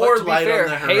 some more light on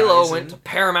the horizon. Halo went to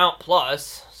Paramount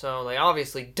Plus, so they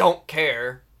obviously don't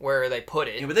care where they put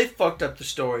it. Yeah, but they fucked up the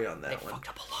story on that one. They fucked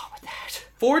up a lot with that.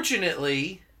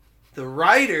 Fortunately, the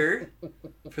writer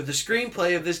for the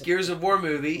screenplay of this Gears of War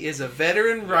movie is a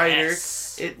veteran writer.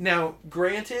 Yes. Now,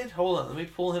 granted, hold on, let me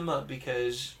pull him up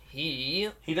because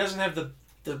he doesn't have the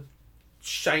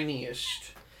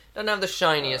shiniest. Doesn't have the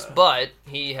shiniest, but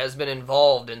he has been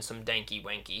involved in some danky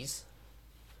wankies.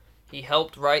 He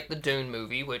helped write the Dune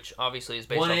movie, which obviously is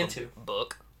based off a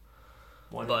book.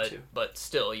 1 and 2. But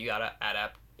still, you gotta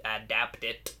adapt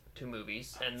it to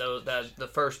movies. And the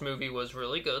first movie was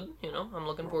really good. You know, I'm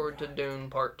looking forward to Dune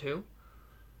Part 2.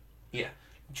 Yeah.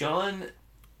 John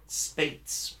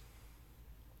Spates.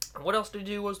 What else did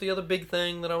he do was the other big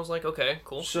thing that I was like, okay,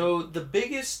 cool. So, the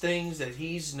biggest things that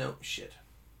he's known... Shit.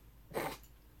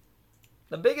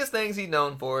 The biggest things he's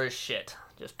known for is shit.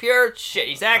 Just pure shit.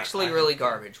 He's actually really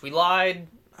garbage. We lied.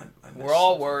 We're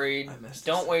all worried.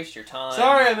 Don't waste your time.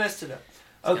 Sorry, I messed it up.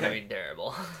 It's gonna be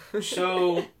terrible.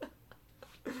 So,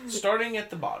 starting at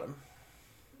the bottom,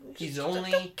 he's only...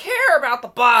 I don't care about the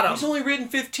bottom. He's only written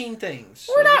 15 things.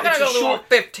 We're not gonna go through all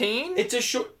 15. It's a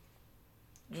short...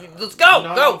 Let's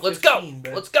go!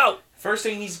 Let's go! First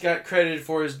thing he's got credited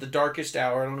for is The Darkest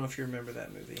Hour. I don't know if you remember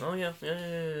that movie. Oh, yeah.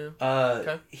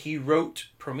 Okay. He wrote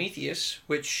Prometheus,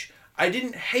 which I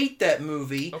didn't hate that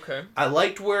movie. Okay. I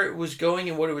liked where it was going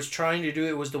and what it was trying to do.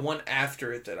 It was the one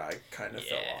after it that I kind of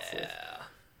fell off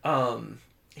with.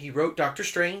 He wrote Doctor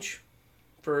Strange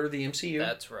for the MCU.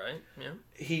 That's right, yeah.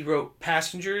 He wrote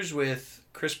Passengers with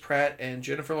Chris Pratt and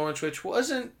Jennifer Lawrence, which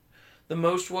wasn't the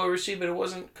most well-received, but it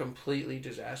wasn't completely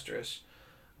disastrous.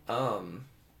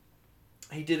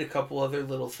 He did a couple other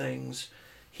little things.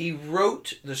 He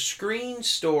wrote the screen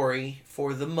story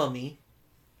for The Mummy,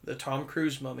 the Tom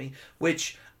Cruise Mummy,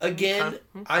 which, again,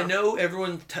 I know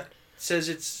everyone says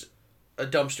it's a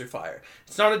dumpster fire.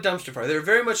 It's not a dumpster fire. There are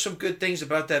very much some good things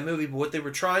about that movie, but what they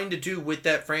were trying to do with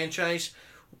that franchise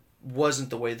wasn't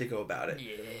the way they go about it.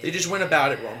 Yeah. They just went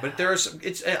about it wrong. But there are some,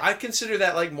 I consider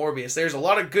that like Morbius. There's a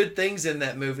lot of good things in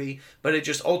that movie, but it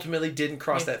just ultimately didn't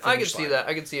cross that finish line. I could see that.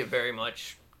 I could see it very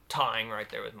much tying right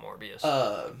there with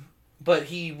Morbius. But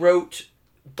he wrote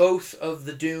both of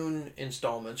the Dune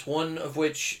installments, one of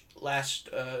which last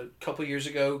couple years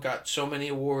ago got so many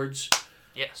awards.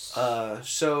 Yes.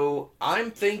 So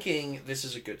I'm thinking this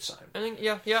is a good sign. I think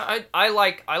I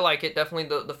like it definitely.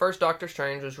 The first Doctor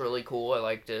Strange was really cool. I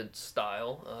liked its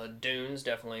style. Dune's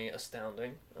definitely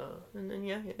astounding. And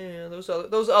then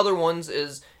those other ones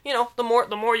is, you know, the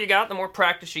more you got, the more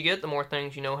practice you get, the more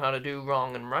things you know how to do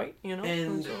wrong and right, you know.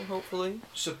 And so hopefully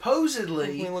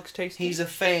supposedly looks tasty. He's a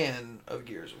fan of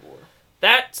Gears of War.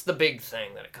 That's the big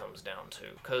thing that it comes down to,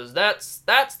 because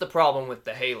that's the problem with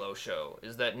the Halo show,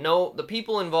 is that the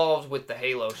people involved with the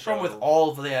Halo show, with all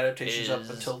of the adaptations up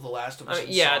until The Last of Us.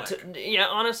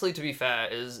 Honestly, to be fair,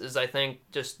 is I think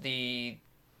just the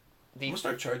I'm gonna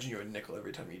start charging you a nickel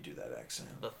every time you do that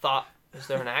accent. The thought, is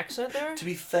there an accent there? To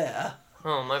be fair.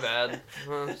 Oh, my bad.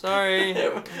 Sorry.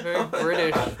 I'm very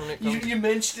British when it comes you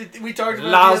mentioned it. We talked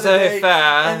about it the other day.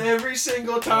 And every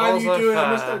single time you do it, I'm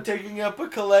going to start taking up a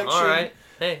collection. All right.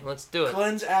 Hey, let's do it.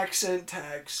 Cleanse accent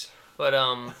tax. But,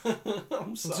 I'm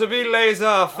sorry. To be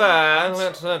laissez-faire,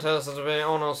 let us to be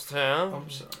honest here. I'm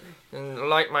sorry. And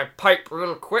light my pipe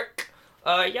real quick.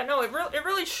 It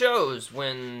really shows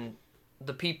when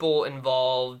the people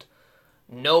involved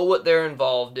know what they're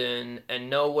involved in and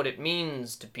know what it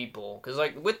means to people. Because,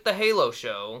 like, with the Halo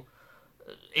show,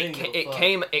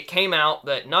 it came out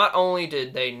that not only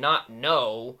did they not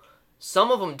know,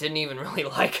 some of them didn't even really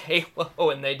like Halo,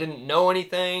 and they didn't know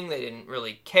anything, they didn't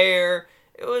really care.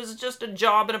 It was just a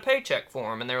job and a paycheck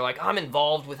for them, and they were like, I'm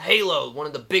involved with Halo, one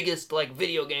of the biggest, like,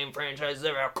 video game franchises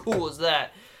ever. How cool is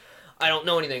that? I don't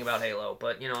know anything about Halo,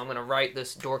 but, you know, I'm going to write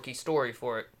this dorky story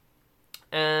for it.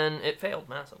 And it failed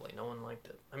massively. No one liked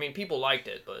it. I mean, people liked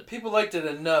it, but... People liked it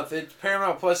enough. It's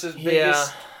Paramount Plus's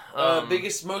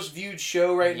biggest, most viewed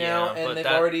show right now, and they've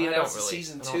already announced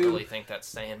season 2. I don't really think that's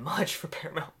saying much for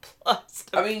Paramount Plus.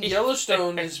 I mean,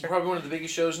 Yellowstone is probably one of the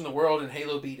biggest shows in the world, and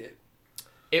Halo beat it.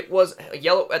 It was...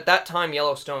 At that time,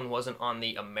 Yellowstone wasn't on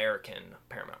the American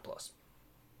Paramount Plus.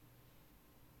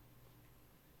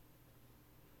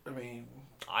 I mean...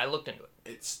 I looked into it.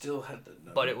 It still had the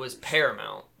numbers. But it was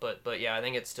Paramount. But yeah, I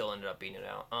think it still ended up beating it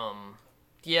out.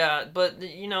 Yeah, but,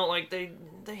 you know, like, they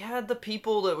had the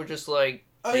people that were just, like...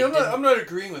 I mean, I'm not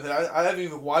agreeing with it. I haven't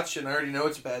even watched it, and I already know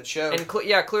it's a bad show. And,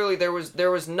 clearly there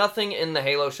was nothing in the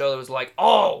Halo show that was like,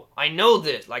 oh, I know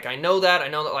this. Like, I know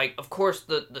that. Like, of course,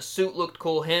 the suit looked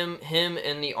cool. Him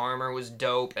in the armor was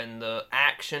dope, and the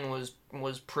action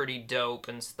was pretty dope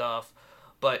and stuff.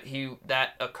 But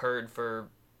that occurred for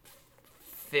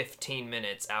 15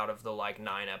 minutes out of the, like,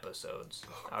 9 episodes.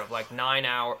 Out of 9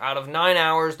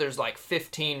 hours, there's, like,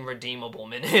 15 redeemable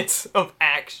minutes of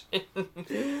action.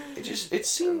 It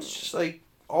seems just like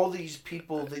all these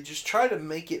people, they just try to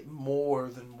make it more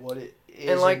than what it is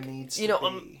and, like, needs to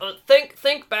be.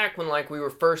 Think back when, like, we were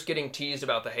first getting teased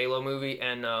about the Halo movie,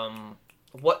 and,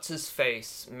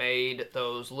 What's-His-Face made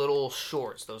those little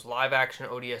shorts, those live-action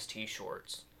ODST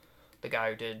shorts. The guy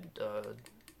who did,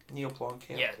 Neil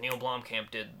Blomkamp. Yeah, Neil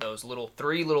Blomkamp did those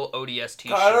three little ODST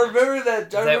shorts. I remember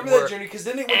that. I remember that journey, because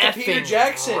then it went to Peter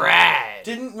Jackson. Rad.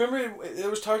 Remember there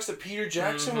was talks that Peter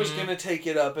Jackson was going to take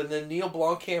it up, and then Neil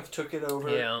Blomkamp took it over.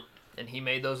 Yeah, and he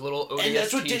made those little ODST and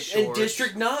that's what shorts. And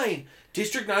District 9.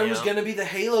 District 9 was going to be the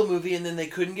Halo movie, and then they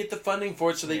couldn't get the funding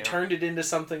for it, so they turned it into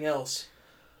something else.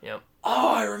 Yep.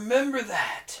 Oh, I remember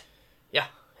that.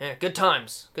 Yeah, good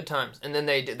times. And then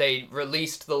they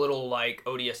released the little, like,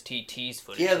 ODST tease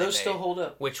footage. Yeah, those still hold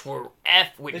up. Which were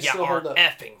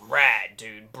effing rad,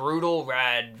 dude. Brutal,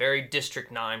 rad, very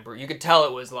District 9. You could tell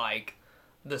it was, like,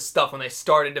 the stuff when they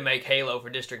started to make Halo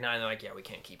for District 9. They're like, yeah, we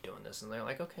can't keep doing this. And they're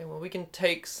like, okay, well, we can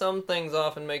take some things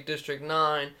off and make District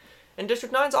 9. And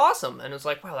District 9's awesome. And it's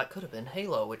like, wow, that could have been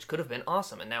Halo, which could have been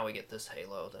awesome. And now we get this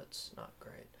Halo that's not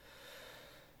great.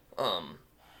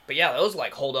 But yeah, those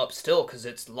like hold up still because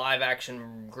it's live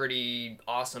action gritty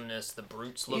awesomeness. The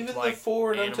brutes looked even like the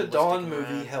Forward Unto Dawn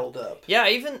movie held up. Yeah,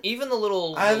 even the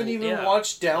little. I haven't even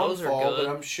watched those are Downfall, good.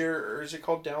 but I'm sure. Or is it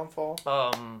called Downfall?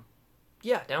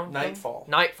 Yeah, Downfall.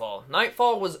 Nightfall.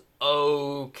 Nightfall was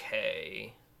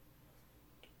okay.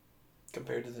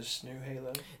 Compared to this new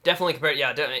Halo? Definitely compared,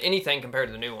 yeah, anything compared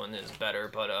to the new one is better,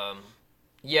 but,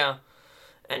 yeah.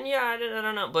 And yeah, I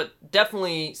don't know, but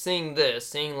definitely seeing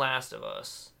Last of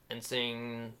Us, and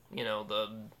seeing, you know,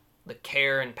 the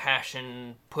care and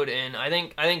passion put in, I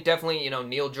think definitely, you know,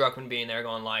 Neil Druckmann being there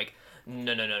going like,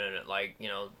 no, like, you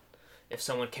know, if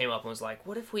someone came up and was like,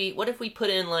 what if we put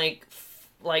in, like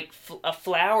a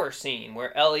flower scene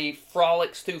where Ellie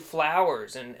frolics through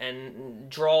flowers and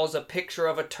draws a picture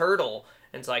of a turtle,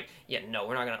 and it's like, yeah, no,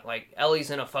 we're not gonna, like, Ellie's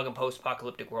in a fucking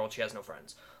post-apocalyptic world, she has no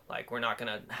friends, like, we're not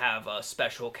gonna have a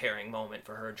special caring moment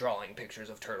for her drawing pictures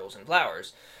of turtles and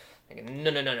flowers. Like,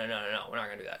 no, we're not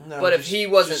gonna do that. No, but if he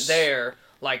wasn't there,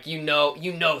 like, you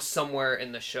know somewhere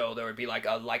in the show there would be like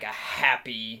a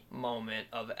happy moment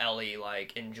of Ellie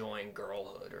like enjoying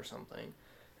girlhood or something.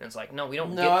 And it's like, no, we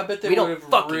don't. No, I bet they would have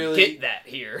fucking get that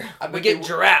here. We get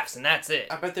giraffes, and that's it.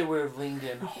 I bet they would have leaned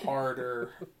in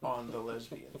harder on the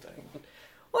lesbian thing.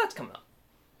 Well, that's coming up.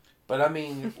 But I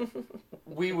mean,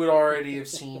 we would already have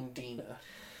seen Dina.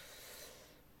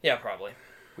 Yeah, probably.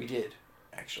 We did,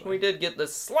 actually. We did get the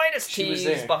slightest tease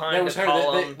behind that was the her.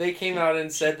 column. They came out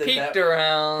and said peeked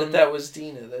around. That was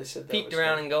Dina. They said that peeked was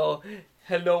around her. and go,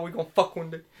 hello, we gonna fuck one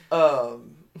day. But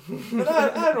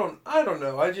I don't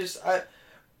know.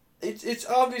 It's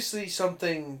obviously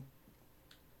something.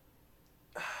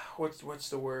 What's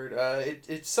the word?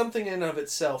 It's something in and of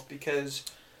itself because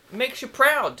it makes you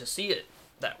proud to see it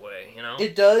that way, you know.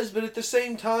 It does, but at the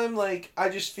same time, like, I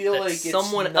just feel like it's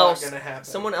not gonna happen.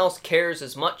 Someone else cares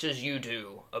as much as you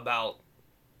do about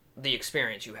the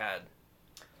experience you had.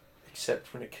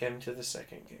 Except when it came to the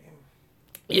second game.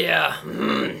 Yeah.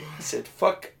 He said,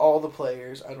 "Fuck all the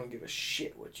players. I don't give a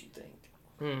shit what you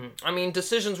think." I mean,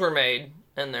 decisions were made,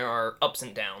 and there are ups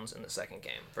and downs in the second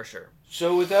game, for sure.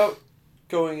 So without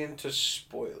going into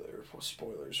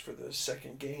spoilers for the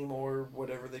second game or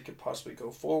whatever they could possibly go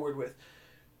forward with,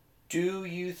 do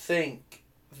you think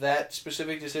that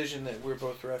specific decision that we're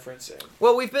both referencing?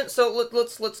 Well,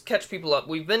 let's catch people up.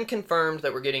 We've been confirmed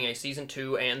that we're getting a season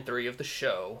 2 and 3 of the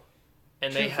show.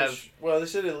 And they have... Well, they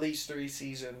said at least 3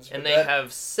 seasons. And they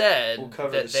have said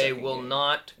that they will game.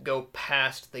 not go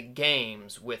past the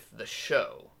games with the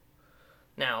show.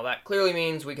 Now, that clearly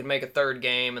means we could make a third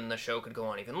game and the show could go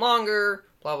on even longer,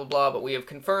 blah, blah, blah. But we have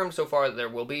confirmed so far that there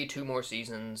will be 2 more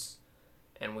seasons,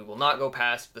 and we will not go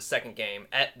past the second game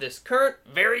at this current,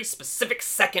 very specific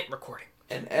second recording.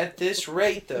 And at this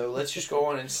rate, though, let's just go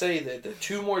on and say that the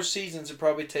 2 more seasons would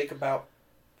probably take about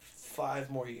 5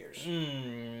 more years.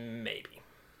 Maybe.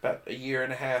 About a year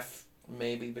and a half,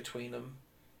 maybe, between them.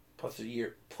 Plus a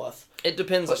year, plus. It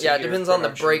depends. It depends on the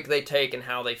break they take and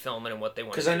how they film it and what they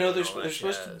want to do. Because I know they're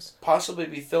supposed to possibly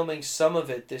be filming some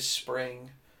of it this spring.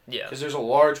 Yeah. Because there's a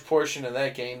large portion of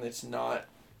that game that's not...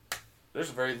 There's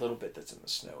very little bit that's in the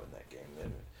snow in that game.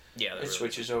 Then it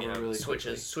switches over really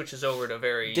quickly. Switches over to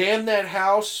very... Damn that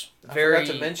house! I forgot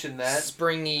to mention that.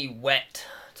 Springy, wet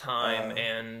time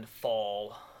and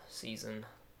fall season.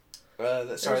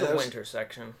 There's a winter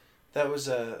section. That was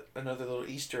another little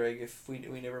Easter egg if we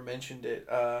never mentioned it.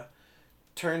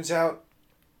 Turns out,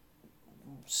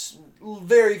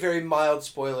 very, very mild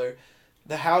spoiler,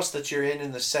 the house that you're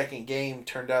in the second game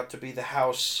turned out to be the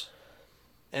house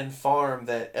and farm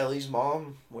that Ellie's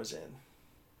mom was in.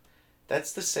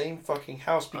 That's the same fucking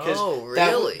house because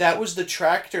that was the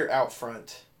tractor out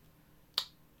front.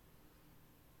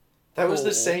 That was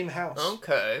the same house.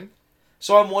 Okay.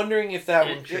 So I'm wondering if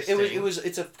that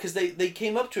because they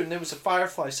came up to it and there was a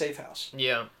Firefly safe house.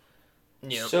 Yeah.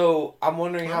 Yeah. So I'm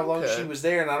wondering how long she was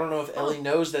there, and I don't know if Ellie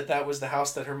knows that was the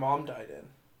house that her mom died in.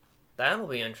 That'll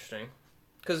be interesting.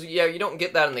 Because you don't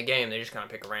get that in the game. They just kind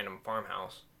of pick a random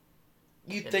farmhouse.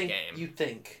 You think?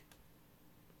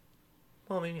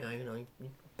 Well, I mean,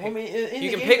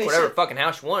 you can pick whatever fucking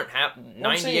house you want.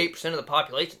 98% of the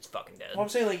population's fucking dead. Well, I'm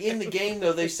saying, like, in the game,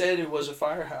 though, they said it was a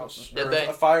firehouse.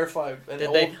 A Firefly.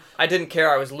 I didn't care.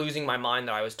 I was losing my mind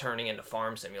that I was turning into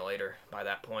Farm Simulator by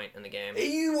that point in the game.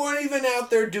 You weren't even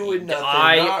out there doing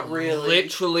nothing. Not really.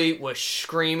 Literally was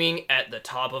screaming at the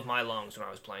top of my lungs when I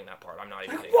was playing that part. I'm not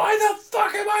even kidding. Why the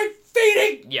fuck am I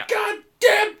feeding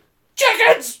goddamn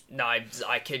chickens? No,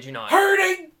 I kid you not.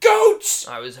 Herding goats.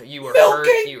 You were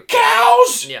milking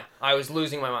cows. Yeah, I was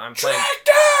losing my mind. I'm playing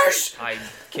tractors. I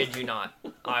kid you not.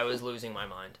 I was losing my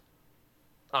mind.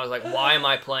 I was like, why am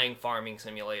I playing Farming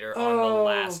Simulator on the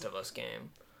Last of Us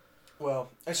game? Well,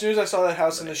 as soon as I saw that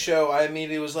house in the show, I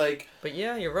immediately was like, But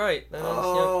yeah, you're right.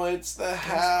 it's the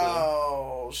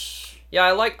house. Cool. Yeah,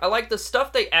 I like the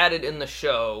stuff they added in the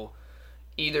show.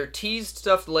 Either teased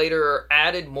stuff later or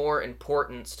added more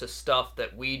importance to stuff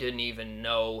that we didn't even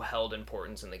know held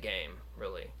importance in the game,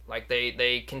 really. Like,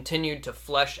 they continued to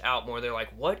flesh out more. They're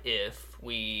like, what if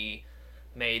we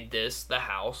made this the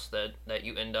house that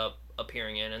you end up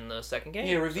appearing in the second game?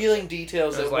 Yeah, revealing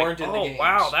details that weren't in the games. Oh,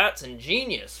 wow, that's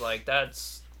ingenious. Like,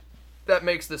 that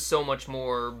makes this so much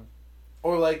more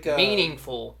or like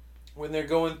meaningful. When they're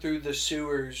going through the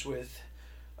sewers with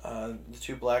the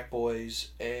two black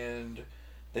boys and...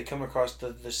 They come across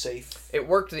the safe. It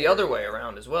worked the other way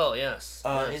around as well, yes.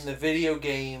 In the video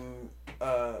game,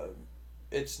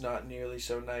 it's not nearly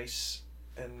so nice,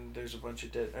 and there's a bunch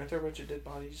of aren't there a bunch of dead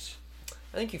bodies?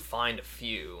 I think you find a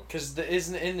few. Because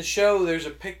in the show, there's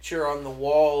a picture on the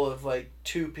wall of like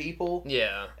two people.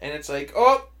 Yeah. And it's like,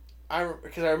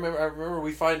 because I remember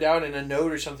we find out in a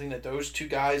note or something that those two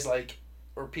guys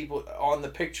or people on the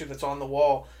picture that's on the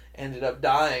wall ended up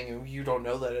dying, and you don't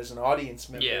know that as an audience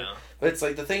member. Yeah. But it's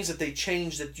like the things that they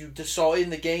changed that you just saw in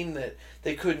the game that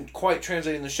they couldn't quite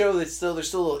translate in the show. There's still a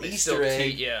little Easter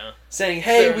egg saying,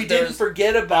 "Hey, we didn't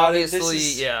forget about it."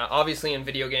 Obviously in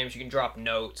video games you can drop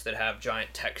notes that have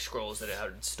giant text scrolls that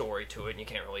have a story to it, and you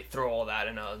can't really throw all that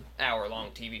in an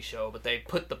hour-long TV show. But they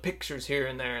put the pictures here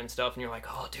and there and stuff, and you're like,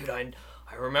 "Oh, dude,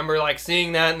 I remember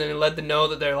seeing that," and then it led to know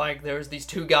that there was these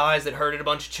two guys that herded a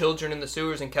bunch of children in the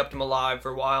sewers and kept them alive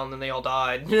for a while, and then they all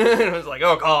died. And it was like,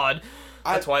 oh god,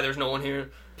 that's why there's no one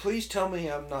here. Please tell me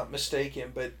I'm not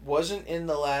mistaken, but wasn't in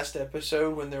the last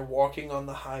episode when they're walking on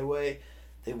the highway,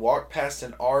 they walk past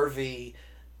an RV,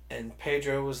 and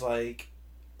Pedro was like,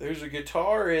 "There's a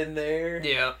guitar in there."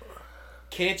 Yeah.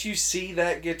 Can't you see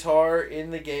that guitar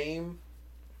in the game?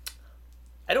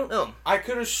 I don't know. I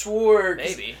could have swore...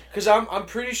 Maybe. Because I'm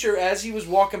pretty sure as he was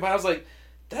walking by, I was like,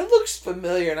 that looks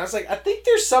familiar. And I was like, I think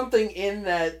there's something in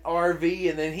that RV.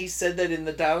 And then he said that in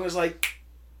the dialogue. I was like...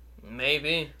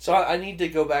 Maybe. So I need to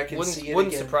go back and see it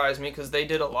Wouldn't again. surprise me, because they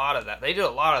did a lot of that. They did a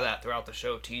lot of that throughout the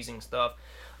show, teasing stuff.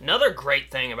 Another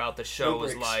great thing about the show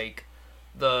was,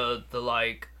 the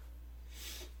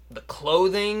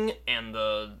clothing and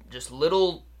the just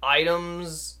little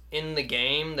items in the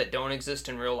game that don't exist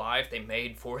in real life they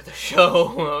made for the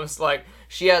show. I was like,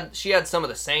 she had some of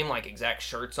the same exact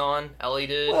shirts on, Ellie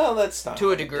did. Well, that's not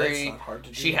to a degree. That's not hard to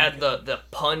do. She had the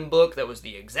pun book that was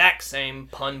the exact same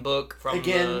pun book from hard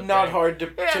to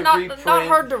reprint. Not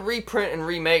hard to reprint and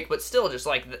remake, but still just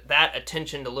that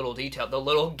attention to little detail. The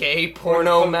little gay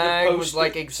porno mag was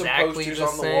exactly the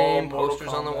same. Posters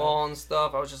on the wall and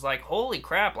stuff. I was just like, holy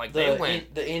crap! They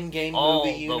went the in-game all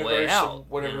movie the universe way out, of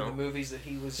whatever the movies that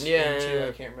he was into. Yeah.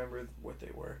 I can't remember what they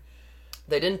were.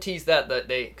 They didn't tease that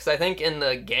because I think in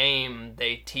the game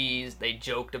they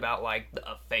joked about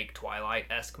a fake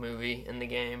Twilight-esque movie in the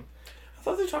game. I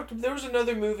thought they talked. There was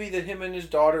another movie that him and his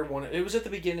daughter wanted. It was at the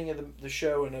beginning of the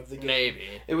show and of the game.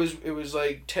 Maybe it was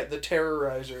like the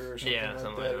Terrorizer or something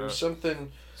like that. It was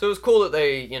something. So it was cool that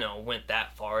they went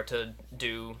that far to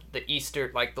do the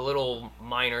Easter, the little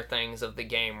minor things of the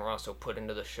game were also put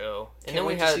into the show. And then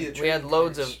we had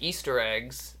loads of Easter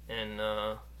eggs in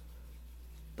the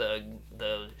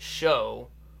show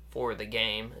for the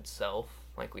game itself.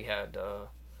 We had, like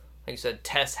you said,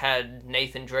 Tess had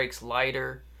Nathan Drake's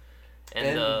lighter.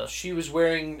 And she was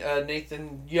wearing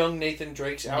young Nathan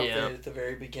Drake's outfit at the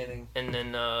very beginning. And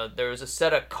then there was a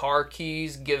set of car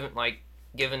keys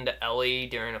given to Ellie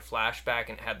during a flashback,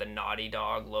 and it had the Naughty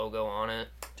Dog logo on it.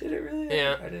 Did it really?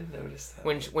 Yeah. I didn't notice that.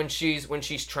 When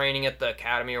she's training at the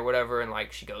academy or whatever, and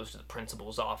she goes to the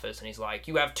principal's office, and he's like,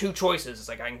 "You have two choices. It's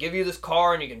I can give you this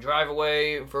car, and you can drive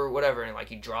away for whatever." And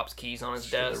he drops keys on his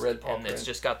desk, and it's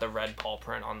just got the red paw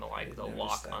print on the the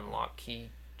lock unlock key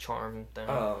charm thing.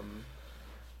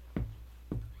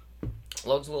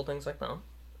 Loads of little things like that.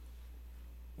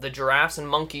 The giraffes and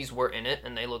monkeys were in it,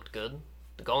 and they looked good.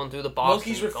 Going through the Boston.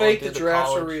 Monkeys were fake, the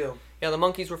giraffes were real. Yeah, the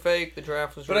monkeys were fake, the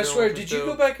giraffe was real. But I swear, did you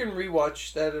go back and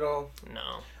rewatch that at all?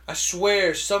 No. I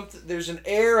swear, there's an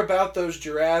air about those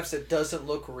giraffes that doesn't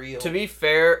look real. To be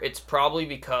fair, it's probably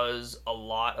because a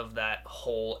lot of that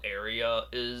whole area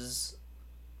is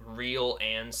real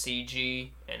and CG,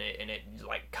 and it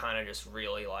kind of just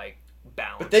really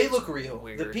balance. But they look real.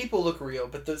 Weird. The people look real,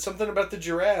 but something about the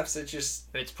giraffes,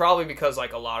 it's probably because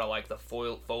a lot of the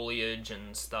foliage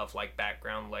and stuff,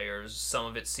 background layers, some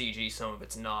of it's CG, some of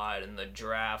it's not, and the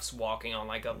giraffes walking on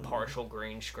a partial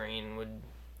green screen would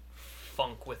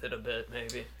funk with it a bit,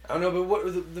 maybe. I don't know, but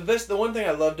what the one thing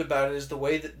I loved about it is the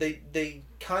way that they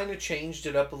kind of changed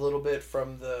it up a little bit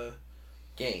from the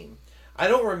game. I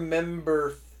don't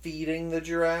remember feeding the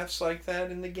giraffes like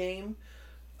that in the game.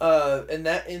 And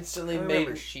that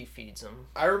instantly she feeds them.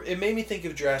 It made me think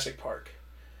of Jurassic Park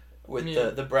with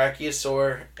the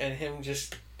brachiosaur and him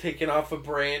just taking off a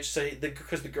branch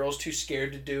because the girl's too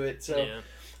scared to do it. So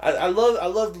I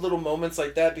love little moments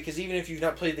like that, because even if you've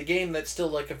not played the game, that's still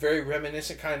like a very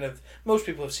reminiscent kind of. Most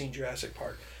people have seen Jurassic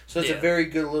Park, so it's a very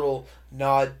good little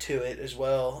nod to it as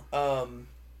well.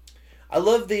 I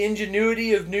love the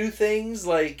ingenuity of new things,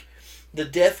 like the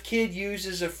deaf kid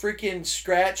uses a freaking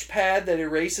scratch pad that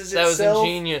erases itself. That was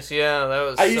ingenious, yeah. That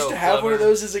was. I used to have one of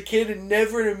those as a kid, and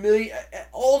never in a million.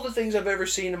 All the things I've ever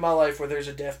seen in my life where there's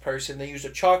a deaf person, they use a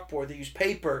chalkboard, they use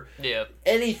paper,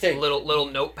 anything, little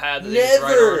notepad. That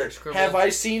never have I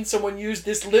seen someone use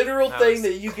this literal thing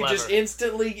that you could just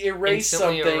instantly erase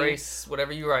erase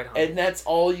whatever you write on, and that's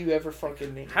all you ever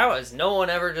fucking need. How has no one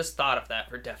ever just thought of that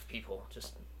for deaf people?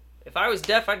 Just if I was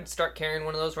deaf, I'd start carrying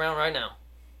one of those around right now.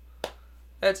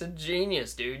 That's a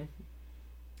genius, dude.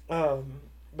 But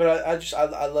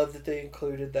I love that they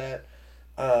included that.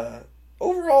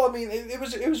 Overall, I mean, it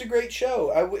was a great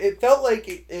show. It felt like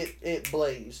it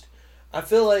blazed. I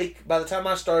feel like by the time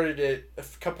I started it, a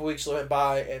couple weeks went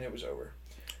by and it was over.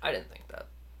 I didn't think that.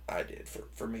 I did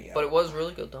for me. But it was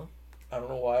really good though. I don't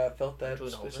know why I felt that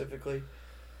specifically.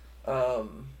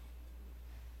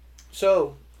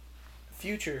 So,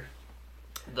 future.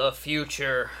 The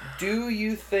future. Do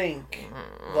you think,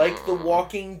 like The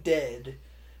Walking Dead,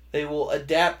 they will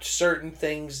adapt certain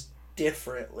things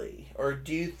differently? Or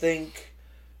do you think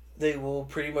they will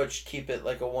pretty much keep it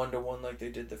like a 1-to-1 like they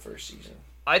did the first season?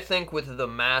 I think with the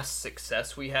mass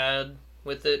success we had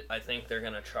with it, I think they're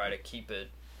going to try to keep it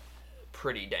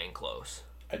pretty dang close.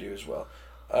 I do as well.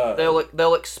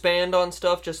 They'll expand on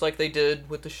stuff just like they did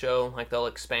with the show. Like they'll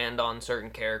expand on certain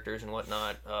characters and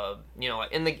whatnot.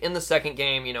 In the second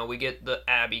game, we get the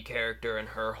Abby character and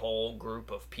her whole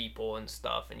group of people and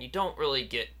stuff, and you don't really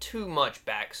get too much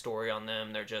backstory on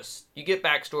them. You get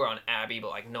backstory on Abby, but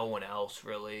like no one else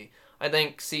really. I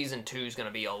think season 2 is going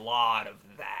to be a lot of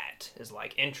that. Is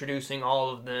like introducing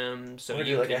all of them. So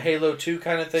you like a Halo 2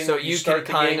 kind of thing. So you start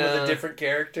the game with a different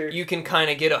character. You can kind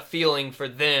of get a feeling for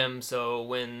them. So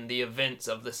when the events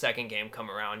of the second game come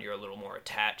around, you're a little more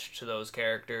attached to those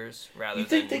characters rather. You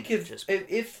think they could,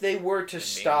 if they were to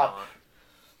stop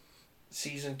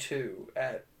season 2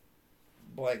 at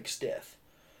Blank's death?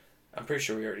 I'm pretty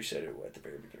sure we already said it at the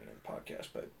very beginning of the podcast,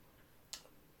 but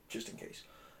just in case.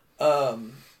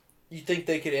 You think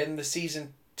they could end the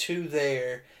season 2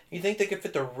 there? You think they could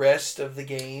fit the rest of the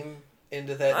game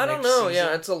into that? I don't know. Season?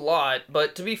 Yeah, it's a lot.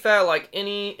 But to be fair, like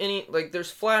any like there's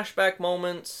flashback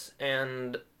moments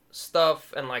and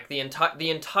stuff, and like the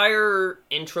entire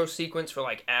intro sequence for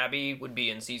like Abby would be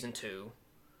in season 2,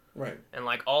 right? And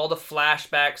like all the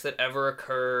flashbacks that ever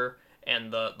occur,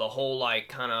 and the whole like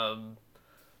kind of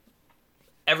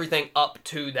everything up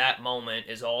to that moment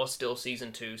is all still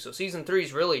season 2. So season 3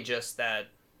 is really just that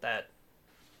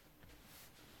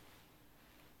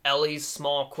Ellie's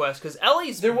small quest, because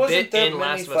Ellie's bit in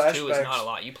Last of Us 2 is not a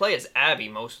lot. You play as Abby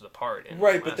most of the part in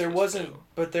right, but there wasn't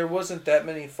that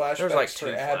many flashbacks. There's like 2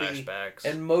 for Abby, flashbacks,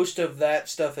 and most of that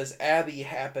stuff as Abby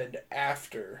happened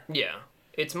after. Yeah,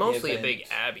 it's mostly a big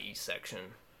Abby section.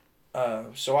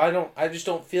 So I just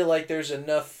don't feel like there's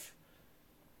enough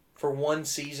for one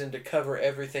season to cover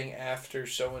everything after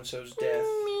so and so's death.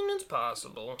 I mean, it's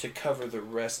possible to cover the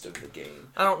rest of the game.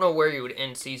 I don't know where you would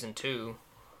end season 2.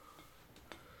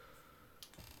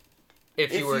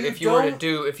 If you were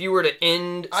to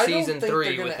end season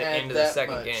 3 with the end of the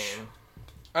second game.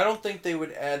 I don't think they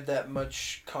would add that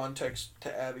much context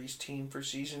to Abby's team for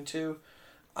season 2.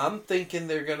 I'm thinking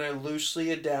they're gonna loosely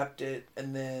adapt it,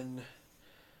 and then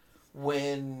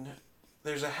when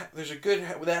there's a good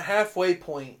that halfway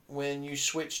point when you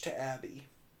switch to Abby.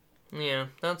 Yeah,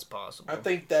 that's possible. I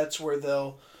think that's where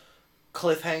they'll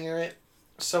cliffhanger it,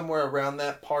 somewhere around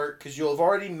that part, because you'll have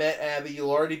already met Abby, you'll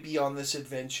already be on this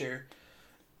adventure.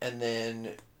 And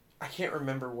then, I can't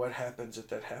remember what happens at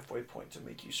that halfway point to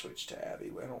make you switch to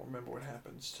Abby. I don't remember what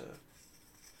happens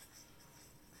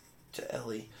to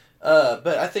Ellie. But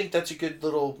I think that's a good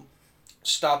little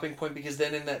stopping point, because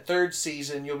then in that third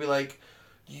season, you'll be like,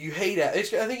 you hate Abby.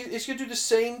 I think it's going to do the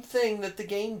same thing that the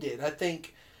game did. I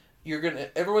think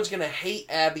everyone's gonna hate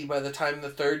Abby by the time the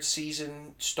third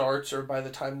season starts, or by the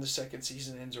time the second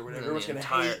season ends, or whatever. Everyone's gonna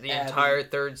hate Abby. The entire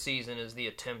third season is the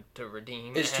attempt to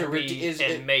redeem Abby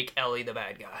and make Ellie the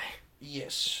bad guy.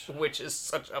 Yes. Which is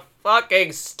such a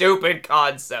fucking stupid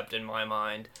concept in my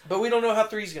mind. But we don't know how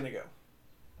 3's gonna go.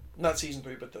 Not season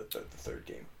 3, but the third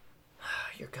game.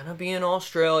 You're gonna be in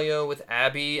Australia with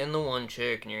Abby and the one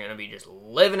chick, and you're gonna be just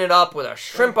living it up with a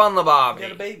shrimp on the bobby. You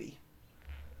got a baby.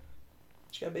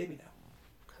 She got a baby now.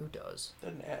 Who does?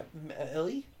 Doesn't have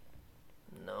Ellie?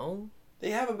 No. They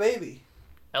have a baby.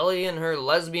 Ellie and her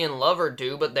lesbian lover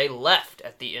do, but they left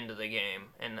at the end of the game,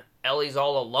 and Ellie's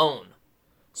all alone.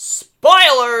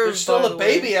 Spoilers! There's still a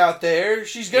baby out there.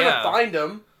 She's gonna find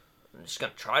him. She's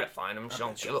gonna try to find him. She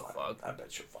don't give a fuck. I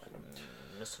bet she'll find him.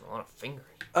 Missing a lot of fingers.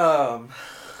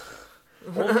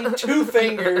 Only 2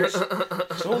 fingers.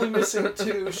 She's only missing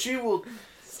 2. She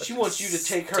wants you to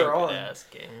take her on. Ass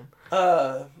game.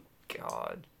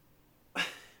 God.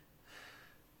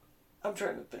 I'm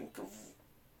trying to think of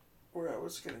where I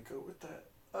was gonna go with that.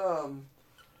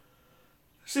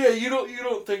 So yeah, you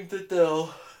don't think that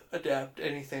they'll adapt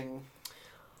anything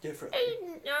different?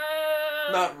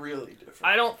 Not really different.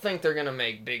 I don't think they're gonna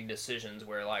make big decisions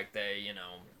where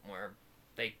where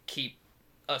they keep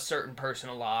a certain person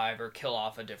alive or kill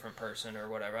off a different person or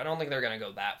whatever. I don't think they're gonna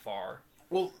go that far.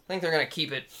 Well, I think they're gonna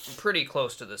keep it pretty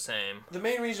close to the same. The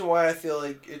main reason why I feel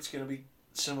like it's gonna be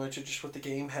similar to just what the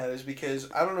game had is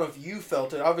because I don't know if you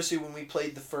felt it. Obviously, when we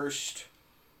played the first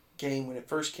game when it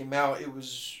first came out, it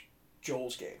was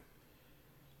Joel's game.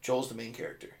 Joel's the main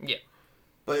character. Yeah.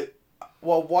 But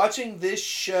while watching this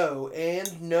show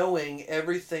and knowing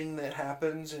everything that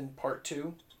happens in part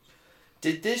 2,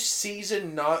 did this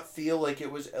season not feel like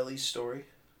it was Ellie's story?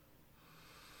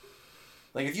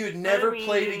 Like, if you had never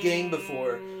played a game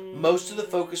before, most of the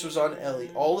focus was on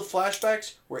Ellie. All the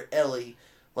flashbacks were Ellie.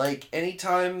 Like,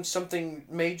 anytime something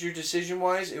major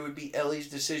decision-wise, it would be Ellie's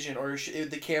decision, or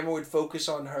the camera would focus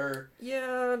on her.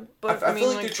 Yeah, but I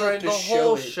feel like they're trying to show it. The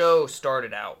whole show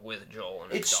started out with Joel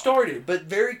and his daughter. Started, but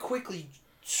very quickly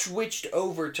switched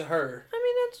over to her. I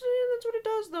mean, that's what it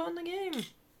does, though, in the game.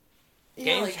 The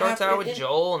game starts out with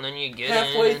Joel, and then you get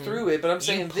halfway through it, but I'm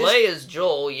saying you play as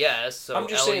Joel, yes. So I'm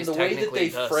just Ellie's saying the way that they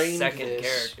framed second this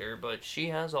character, but she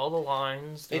has all the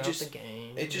lines throughout the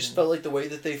game. It just felt like the way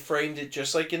that they framed it,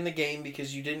 just like in the game,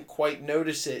 because you didn't quite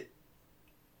notice it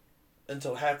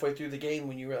until halfway through the game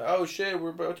when you were like, oh shit,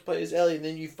 we're about to play as Ellie, and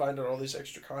then you find out all this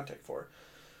extra content for her.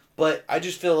 But I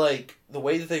just feel like the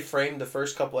way that they framed the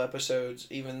first couple episodes,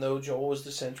 even though Joel was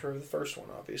the center of the first one,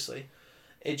 obviously,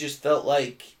 it just felt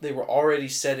like they were already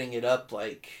setting it up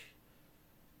like...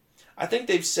 I think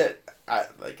they've I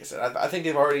think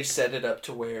they've already set it up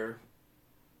to where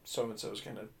so-and-so is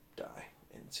going to die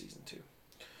in season 2.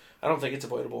 I don't think it's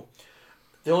avoidable.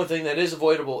 The only thing that is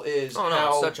avoidable is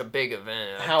it's such a big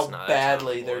event. How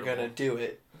badly they're going to do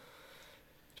it.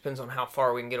 Depends on how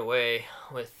far we can get away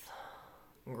with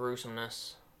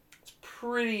gruesomeness. It's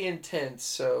pretty intense,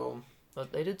 so...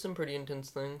 But they did some pretty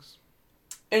intense things.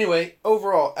 Anyway,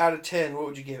 overall, out of 10, what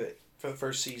would you give it for the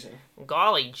first season?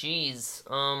 Golly jeez.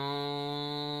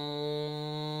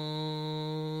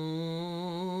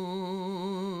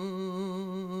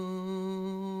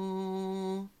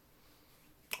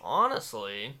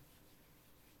 Honestly,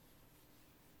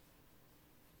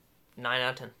 9 out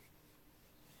of 10.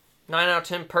 9 out of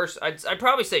 10 I'd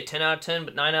probably say 10 out of 10,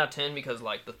 but 9 out of 10 because,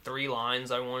 like, the 3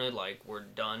 lines I wanted, like, were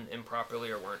done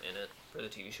improperly or weren't in it for the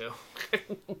TV show.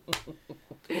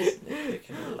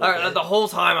 Alright, the whole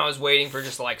time I was waiting for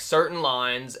just, like, certain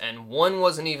lines, and one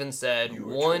wasn't even said.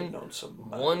 One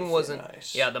wasn't.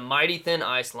 Yeah, the Mighty Thin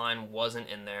Ice line wasn't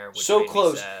in there, which so made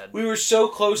close. Me sad. We were so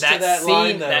close to that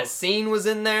line, though. That scene was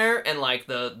in there, and, like,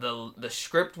 the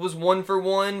script was 1 for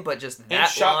 1 , but just that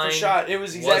shot line for shot. It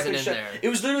was exactly wasn't in there. It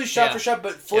was literally shot for shot,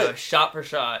 but flipped. Yeah, shot for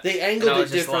shot. They angled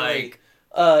it differently.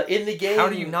 In the game, how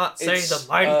do you not say the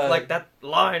mighty like that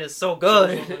line is so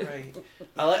good?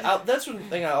 Right. That's one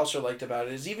thing I also liked about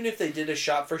it is even if they did a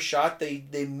shot for shot,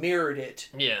 they mirrored it.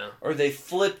 Yeah. Or they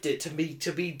flipped it to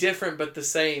be different but the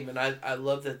same, and I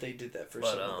love that they did that for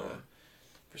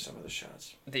some of the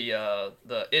shots. The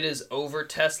it is over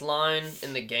test line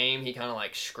in the game, he kind of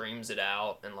like screams it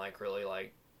out and like really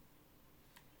like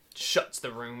shuts the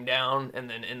room down, and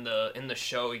then in the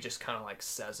show he just kind of like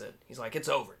says it. He's like, it's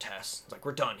over, Tess. It's like,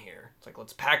 we're done here. It's like,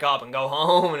 let's pack up and go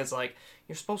home. And it's like,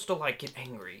 you're supposed to like get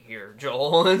angry here,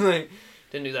 Joel. And like,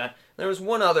 didn't do that. There was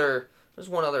one other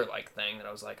like thing that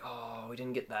I was like, oh, we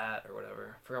didn't get that or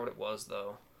whatever. I forgot what it was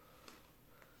though.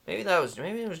 Maybe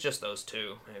it was just those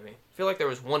two. Maybe I feel like there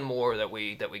was one more that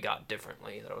we got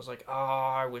differently that I was like, oh,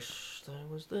 I wish that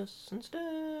it was this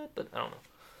instead, but I don't know.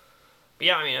 But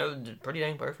yeah, I mean, it was pretty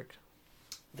dang perfect.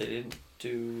 They didn't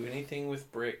do anything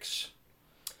with bricks.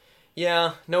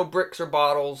 Yeah, no bricks or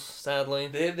bottles, sadly.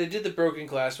 They did the broken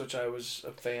glass, which I was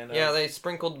a fan of. Yeah, they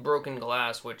sprinkled broken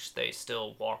glass, which they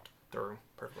still walked through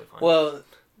perfectly fine. Well,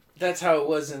 that's how it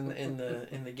was in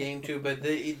the game too. But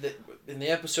in the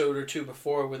episode or two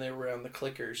before, when they were on the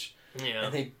clickers,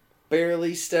 and they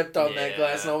barely stepped on that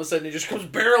glass, and all of a sudden it just comes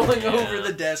barreling over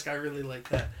the desk. I really like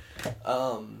that.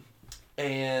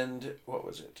 And what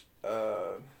was it?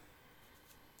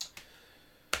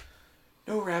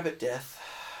 No rabbit death.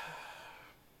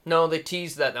 No, they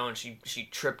teased that when she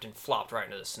tripped and flopped right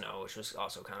into the snow, which was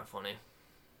also kind of funny.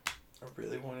 I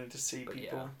really wanted to see people.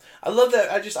 Yeah. I love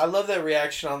that. I love that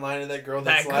reaction online of that girl.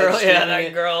 That girl,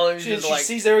 girl. She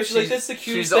sees there. She's like, "That's the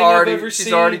cutest thing I've ever seen."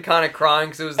 She's already kind of crying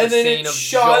because it was the scene of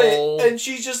Joel. And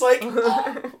she's just like,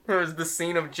 it was the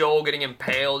scene of Joel getting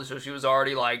impaled, so she was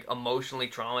already like emotionally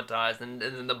traumatized. And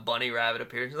then the bunny rabbit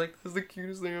appeared. She's like, "This is the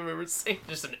cutest thing I've ever seen."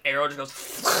 Just an arrow just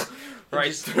goes right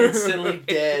just instantly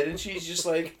dead, and she's just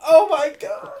like, "Oh my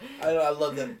god!" I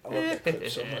love that. I love that clip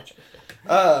so much.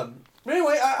 But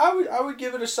anyway, I would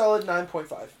give it a solid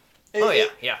 9.5.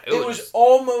 It was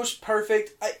almost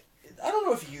perfect. I don't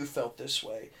know if you felt this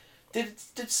way. Did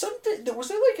something, was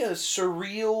there like a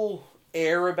surreal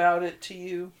air about it to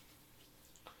you?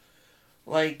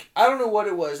 Like, I don't know what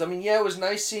it was. I mean, yeah, it was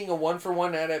nice seeing a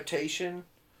 1-for-1 adaptation.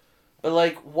 But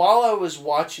like, while I was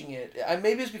watching it,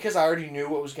 maybe it's because I already knew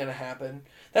what was going to happen.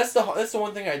 That's the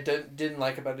one thing I didn't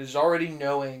like about it, is already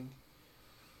knowing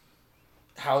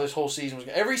how this whole season was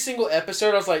going. Every single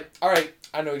episode, I was like, all right,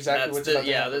 I know exactly what's about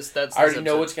to happen. I already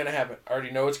know what's going to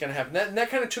happen. That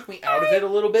kind of took me out of it a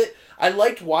little bit. I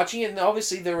liked watching it, and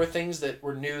obviously there were things that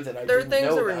were new that I didn't know about. There were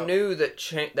things that were new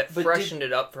that freshened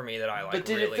it up for me that I liked. But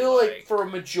did it feel like, for a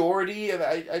majority of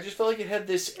it, I just felt like it had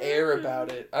this air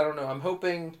about it. I don't know. I'm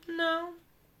hoping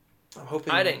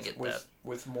I didn't get that.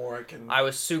 With more, I can... I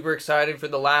was super excited for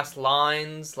the last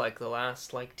lines, like the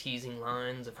last teasing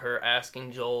lines of her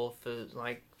asking Joel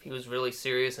if he was really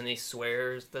serious, and he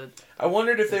swears that... I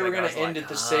wondered if they were going to end it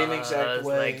the same exact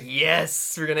way. Like,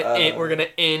 yes, we're gonna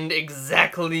end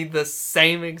exactly the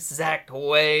same exact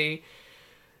way,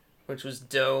 which was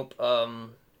dope.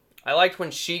 I liked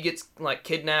when she gets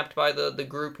kidnapped by the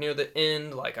group near the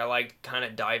end. I liked kind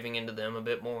of diving into them a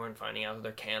bit more and finding out that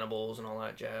they're cannibals and all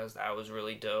that jazz. That was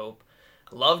really dope.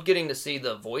 Loved getting to see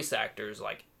the voice actors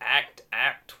act,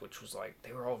 which was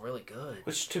they were all really good.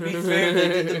 Which, to be fair, they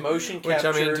did the motion capture.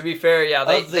 Which, I mean, to be fair, yeah,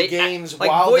 they games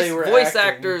while they were voice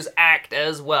acting. Actors act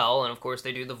as well, and of course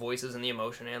they do the voices and the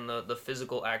emotion and the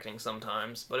physical acting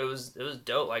sometimes. But it was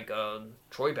dope.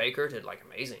 Troy Baker did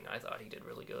amazing. I thought he did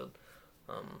really good.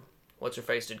 What's her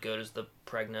face did good as the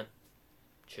pregnant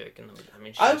chick.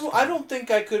 I don't think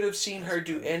I could have seen her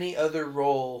do any other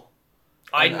role.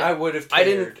 I would have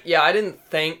cared.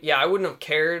 I wouldn't have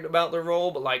cared about the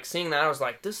role, but seeing that, I was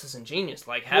like, this is ingenious.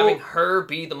 Having her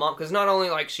be the mom, because not only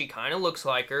she kind of looks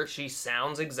like her, she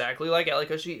sounds exactly like Ellie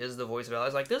because she is the voice of Ellie. I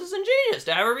was like, this is ingenious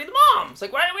to have her be the mom. It's why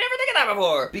did we never think of that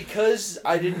before? Because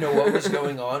I didn't know what was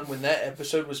going on when that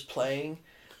episode was playing,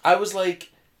 I was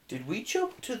like, did we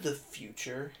jump to the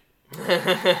future?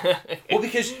 Well,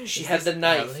 because she had the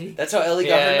knife. Ellie? That's how Ellie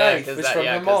got her knife. It's from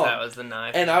her mom. That was the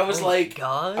knife. And I was like,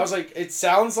 God? I was like, it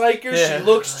sounds like her. Yeah. She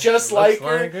looks just like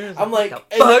her. I'm like,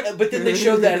 but then they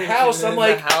showed that house. I'm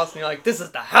like, the house, and you're like, this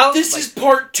is the house. This is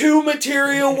part 2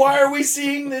 material. Why are we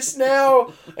seeing this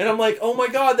now? And I'm like, oh my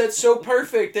god, that's so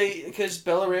perfect. Because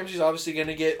Bella Ramsey's obviously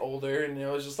gonna get older, and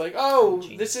I was just like,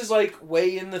 this is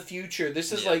way in the future.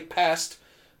 This is past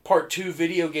Part 2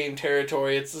 video game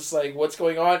territory. It's just what's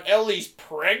going on? Ellie's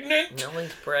pregnant?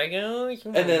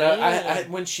 And then I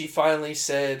when she finally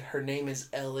said her name is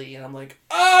Ellie, and I'm like,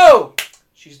 oh!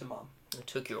 She's the mom. It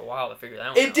took you a while to figure that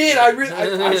one out. It did.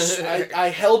 I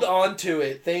held on to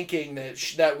it thinking that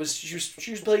she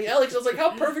was playing Ellie, because I was like,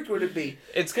 how perfect would it be?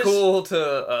 It's cool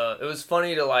to... it was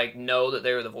funny to know that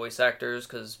they were the voice actors,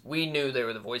 because we knew they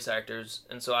were the voice actors,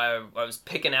 and so I was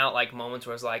picking out moments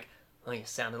where I was like, oh, you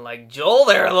sounded like Joel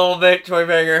there a little bit, Troy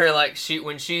Baker.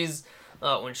 When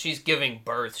she's giving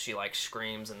birth, she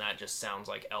screams, and that just sounds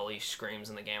like Ellie screams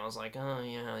in the game. I was like, oh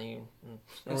yeah,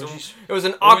 it was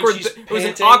an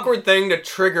awkward thing to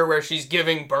trigger where she's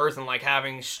giving birth and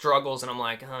having struggles, and I'm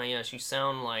like, oh yeah, she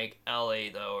sound like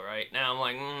Ellie though, right? Now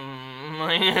I'm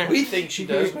like, we think she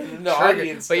does, but the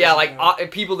audience. But yeah,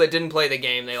 people that didn't play the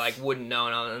game, they wouldn't know,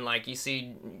 and you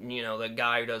see, the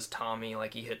guy who does Tommy,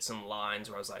 he hit some lines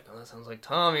where I was like, oh, that sounds like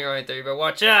Tommy right there. You better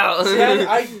watch out. See,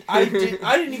 I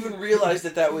didn't even realize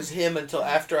that was him until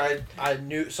after I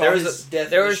saw his death.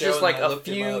 There was just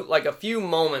a few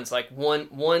moments, one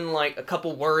a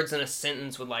couple words in a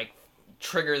sentence would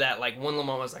trigger that one little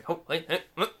moment. I was like, oh wait,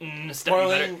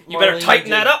 you better tighten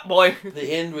that up, boy.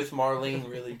 The end with Marlene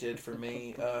really did for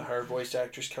me. Her voice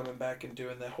actress coming back and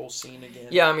doing that whole scene again.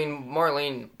 Yeah, I mean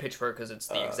Marlene Pitchford, because it's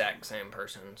the exact same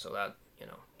person, so that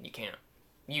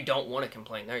you don't want to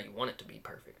complain there. You want it to be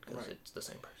perfect because it's the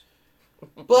same person.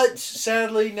 But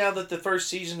sadly, now that the first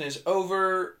season is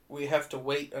over, we have to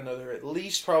wait another at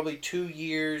least probably 2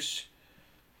 years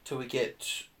till we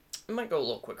get. It might go a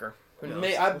little quicker. Who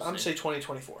knows? I'm say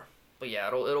 2024. But yeah,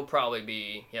 it'll probably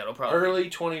be early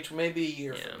 20, maybe a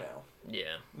year from now.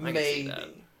 Yeah, I can see that.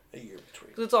 A year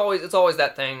between. 'Cause it's always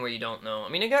that thing where you don't know. I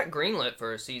mean, it got greenlit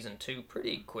for season 2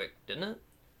 pretty quick, didn't it?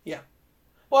 Yeah.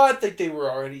 Well, I think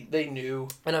they knew.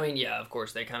 And I mean, yeah, of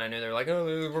course, they kind of knew. They're like,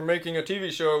 oh, we're making a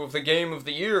TV show of the game of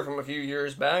the year from a few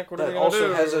years back. What are we going to do?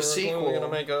 That also has a sequel.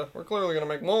 We're clearly going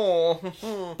to make more.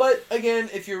 But, again,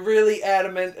 if you're really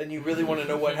adamant and you really want to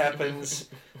know what happens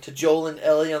to Joel and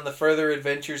Ellie on the further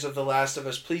adventures of The Last of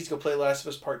Us, please go play Last of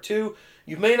Us Part 2.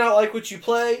 You may not like what you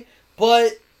play,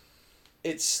 but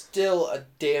it's still a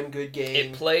damn good game.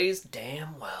 It plays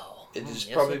damn well. It is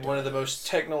probably one of the most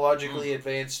technologically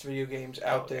advanced video games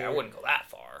out there. I wouldn't go that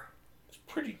far. It's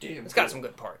pretty damn It's got some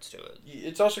good parts to it.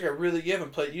 It's also got really... You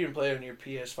didn't play it on your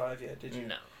PS5 yet, did you?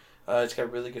 No. It's got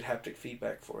really good haptic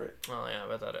feedback for it. Oh, yeah, I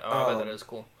bet that is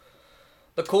cool.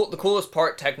 The coolest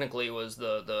part technically was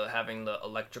the having the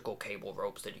electrical cable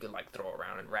ropes that you could like throw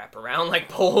around and wrap around like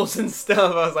poles and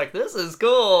stuff. I was like, this is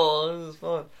cool. This is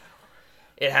fun.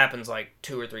 It happens like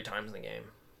 2 or 3 times in the game.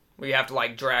 Where you have to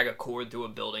like drag a cord through a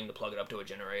building to plug it up to a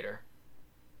generator.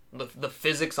 The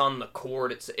physics on the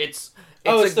cord, it's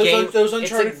those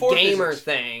Uncharted 4 gamer physics.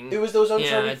 thing. It was those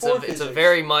Uncharted 4 physics. It's a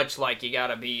very much like you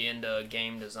gotta be into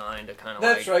game design to kind of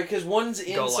That's right, because one's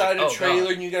inside a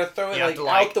trailer and you gotta throw it out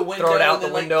the window. Throw it out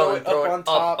the window and throw it on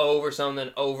top. up over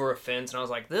something, over a fence. And I was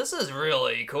like, this is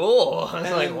really cool. I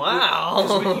was like,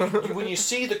 wow. When you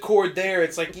see the cord there,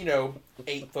 it's like,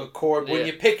 8-foot cord. When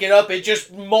you pick it up, it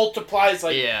just multiplies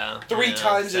 3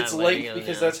 times its length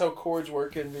because that's how cords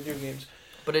work in video games.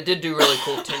 But it did do really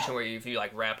cool tension where if you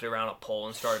wrapped it around a pole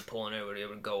and started pulling it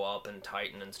would go up and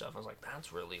tighten and stuff. I was like,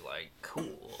 that's really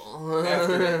cool.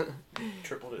 After it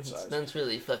tripled its size. That's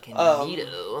really fucking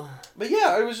neato. But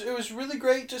yeah, it was really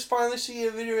great just finally see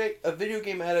a video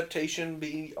game adaptation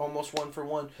be almost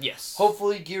 1-for-1. Yes.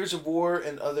 Hopefully Gears of War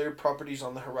and other properties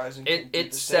on the horizon can do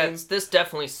the same. This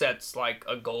definitely sets like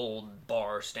a gold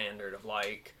bar standard of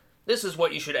like, this is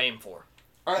what you should aim for.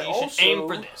 You should aim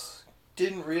for this.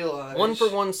 Didn't realize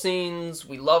 1-for-1 scenes.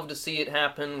 We love to see it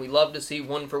happen. We love to see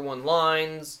 1-for-1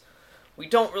 lines. We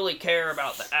don't really care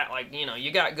about the act.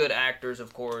 You got good actors,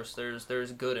 of course.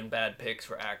 There's good and bad picks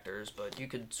for actors, but you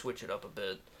could switch it up a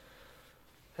bit.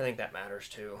 I think that matters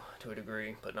too, to a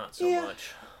degree, but not so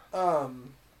much.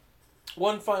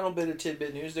 One final bit of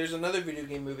tidbit news. There's another video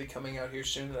game movie coming out here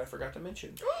soon that I forgot to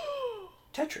mention.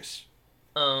 Tetris.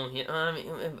 Yeah. I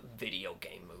mean, video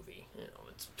game movie.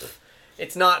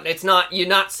 It's not. You're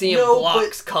not seeing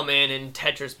blocks come in and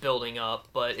Tetris building up,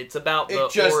 but it's about the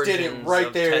origins of Tetris. It just did it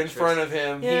right there in front of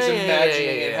him. He's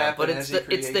imagining it happening.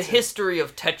 But it's the history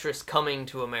of Tetris coming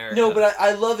to America. No, but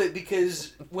I love it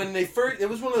because when they first, it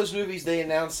was one of those movies they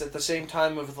announced at the same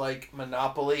time of like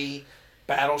Monopoly,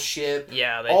 Battleship,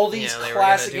 all these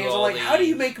classic games. I'm like, how do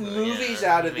you make movies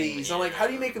out of these? I'm like, how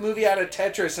do you make a movie out of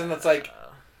Tetris? And it's like,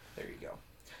 there you go.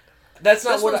 That's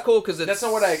not cool because that's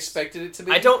not what I expected it to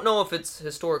be. I don't know if it's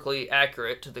historically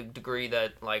accurate to the degree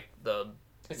that like the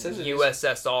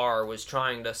USSR was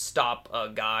trying to stop a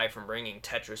guy from bringing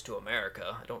Tetris to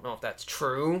America. I don't know if that's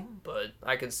true, but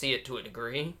I can see it to a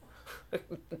degree.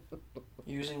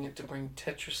 Using it to bring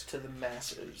Tetris to the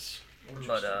masses.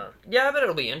 But I bet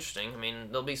it'll be interesting. I mean,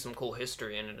 there'll be some cool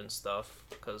history in it and stuff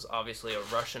because obviously a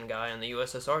Russian guy in the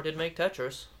USSR did make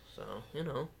Tetris, so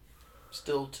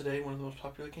Still today one of the most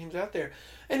popular games out there.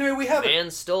 Anyway, we have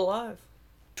Man's still alive.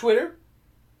 Twitter.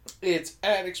 It's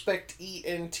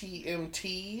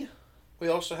 @expectentmt. We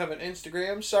also have an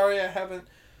Instagram. Sorry I haven't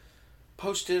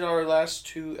posted our last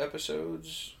 2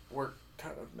 episodes. Work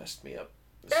kind of messed me up.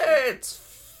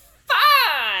 It's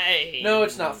fine. No,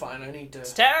 it's not fine.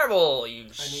 It's terrible.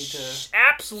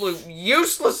 Absolute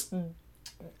useless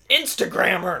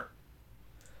Instagrammer.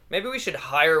 Maybe we should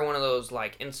hire one of those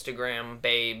like Instagram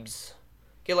babes.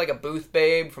 Get like a booth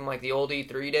babe from like the old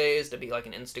E3 days to be like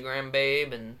an Instagram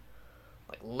babe and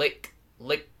like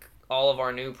lick all of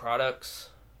our new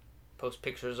products. Post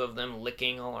pictures of them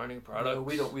licking all our new products. No,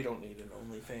 we don't need an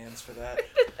OnlyFans for that.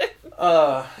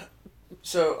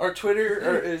 So our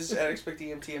Twitter is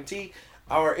 @expectentmt.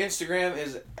 Our Instagram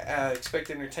is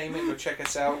Expect Entertainment. Go check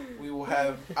us out.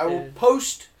 I will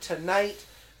post tonight.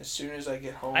 As soon as I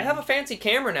get home. I have a fancy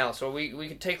camera now, so we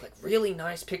could take like really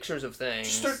nice pictures of things.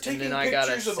 Just start taking and then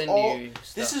pictures of all.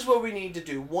 This is what we need to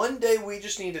do. One day we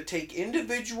just need to take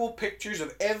individual pictures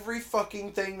of every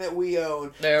fucking thing that we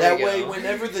own. That way,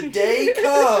 whenever the day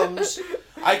comes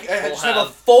I just have a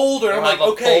folder. And I'm like,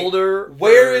 okay,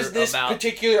 where is this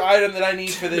particular item that I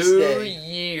need for this day? 2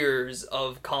 years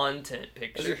of content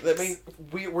pictures. I mean,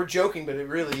 we're joking, but it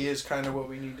really is kind of what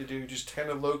we need to do. Just kind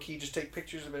of low-key, just take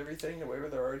pictures of everything and whatever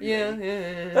they're already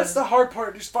Yeah. That's the hard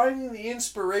part, just finding the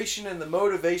inspiration and the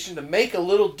motivation to make a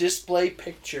little display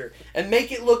picture and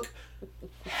make it look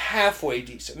halfway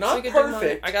decent. Not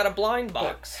perfect. I got a blind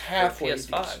box halfway for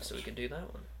PS5, decent. so we could do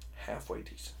that one. Halfway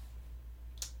decent.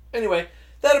 Anyway,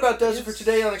 that about does it for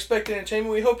today on Expected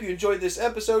Entertainment. We hope you enjoyed this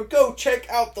episode. Go check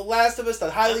out The Last of Us, the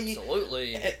highly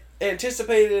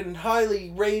anticipated and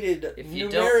highly rated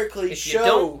numerically show. If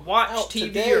you don't watch TV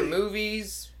today. or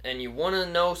movies and you want to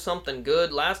know something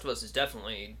good, Last of Us is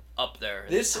definitely up there.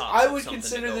 I would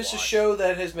consider this a show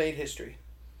that has made history.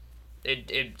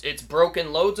 It's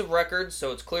broken loads of records,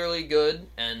 so it's clearly good.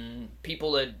 And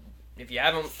people that, if you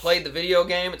haven't played the video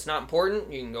game, it's not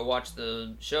important. You can go watch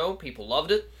the show. People loved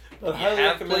it. If you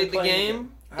have played the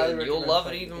game, then you'll love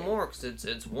it even more because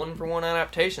it's 1-for-1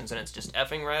 adaptations, and it's just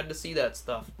effing rad to see that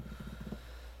stuff.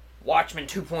 Watchmen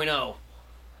 2.0,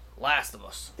 Last of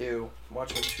Us. Ew,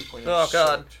 Watchmen 2.0. Oh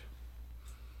God. Sucked.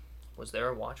 Was there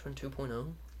a Watchmen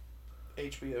 2.0?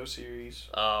 HBO series.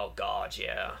 Oh God,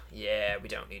 yeah. Yeah, we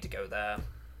don't need to go there.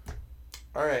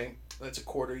 Alright, that's a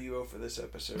quarter you owe for this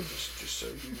episode, just so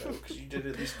you know, because you did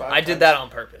it at least 5 I times. did that on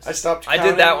purpose. I stopped counting. I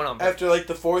did that one on purpose. After like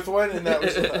the 4th one, and that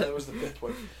was the 5th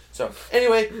one. So,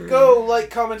 anyway, go like,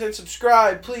 comment, and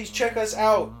subscribe. Please check us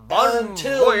out.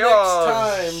 Until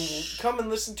next time, come and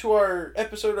listen to our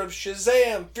episode of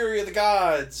Shazam! Fury of the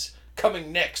Gods,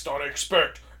 coming next on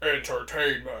Expect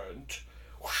Entertainment.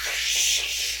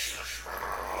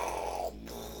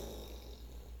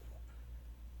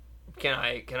 Can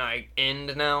I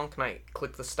end now? Can I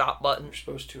click the stop button? You're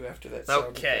supposed to after that.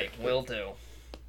 Okay, will do.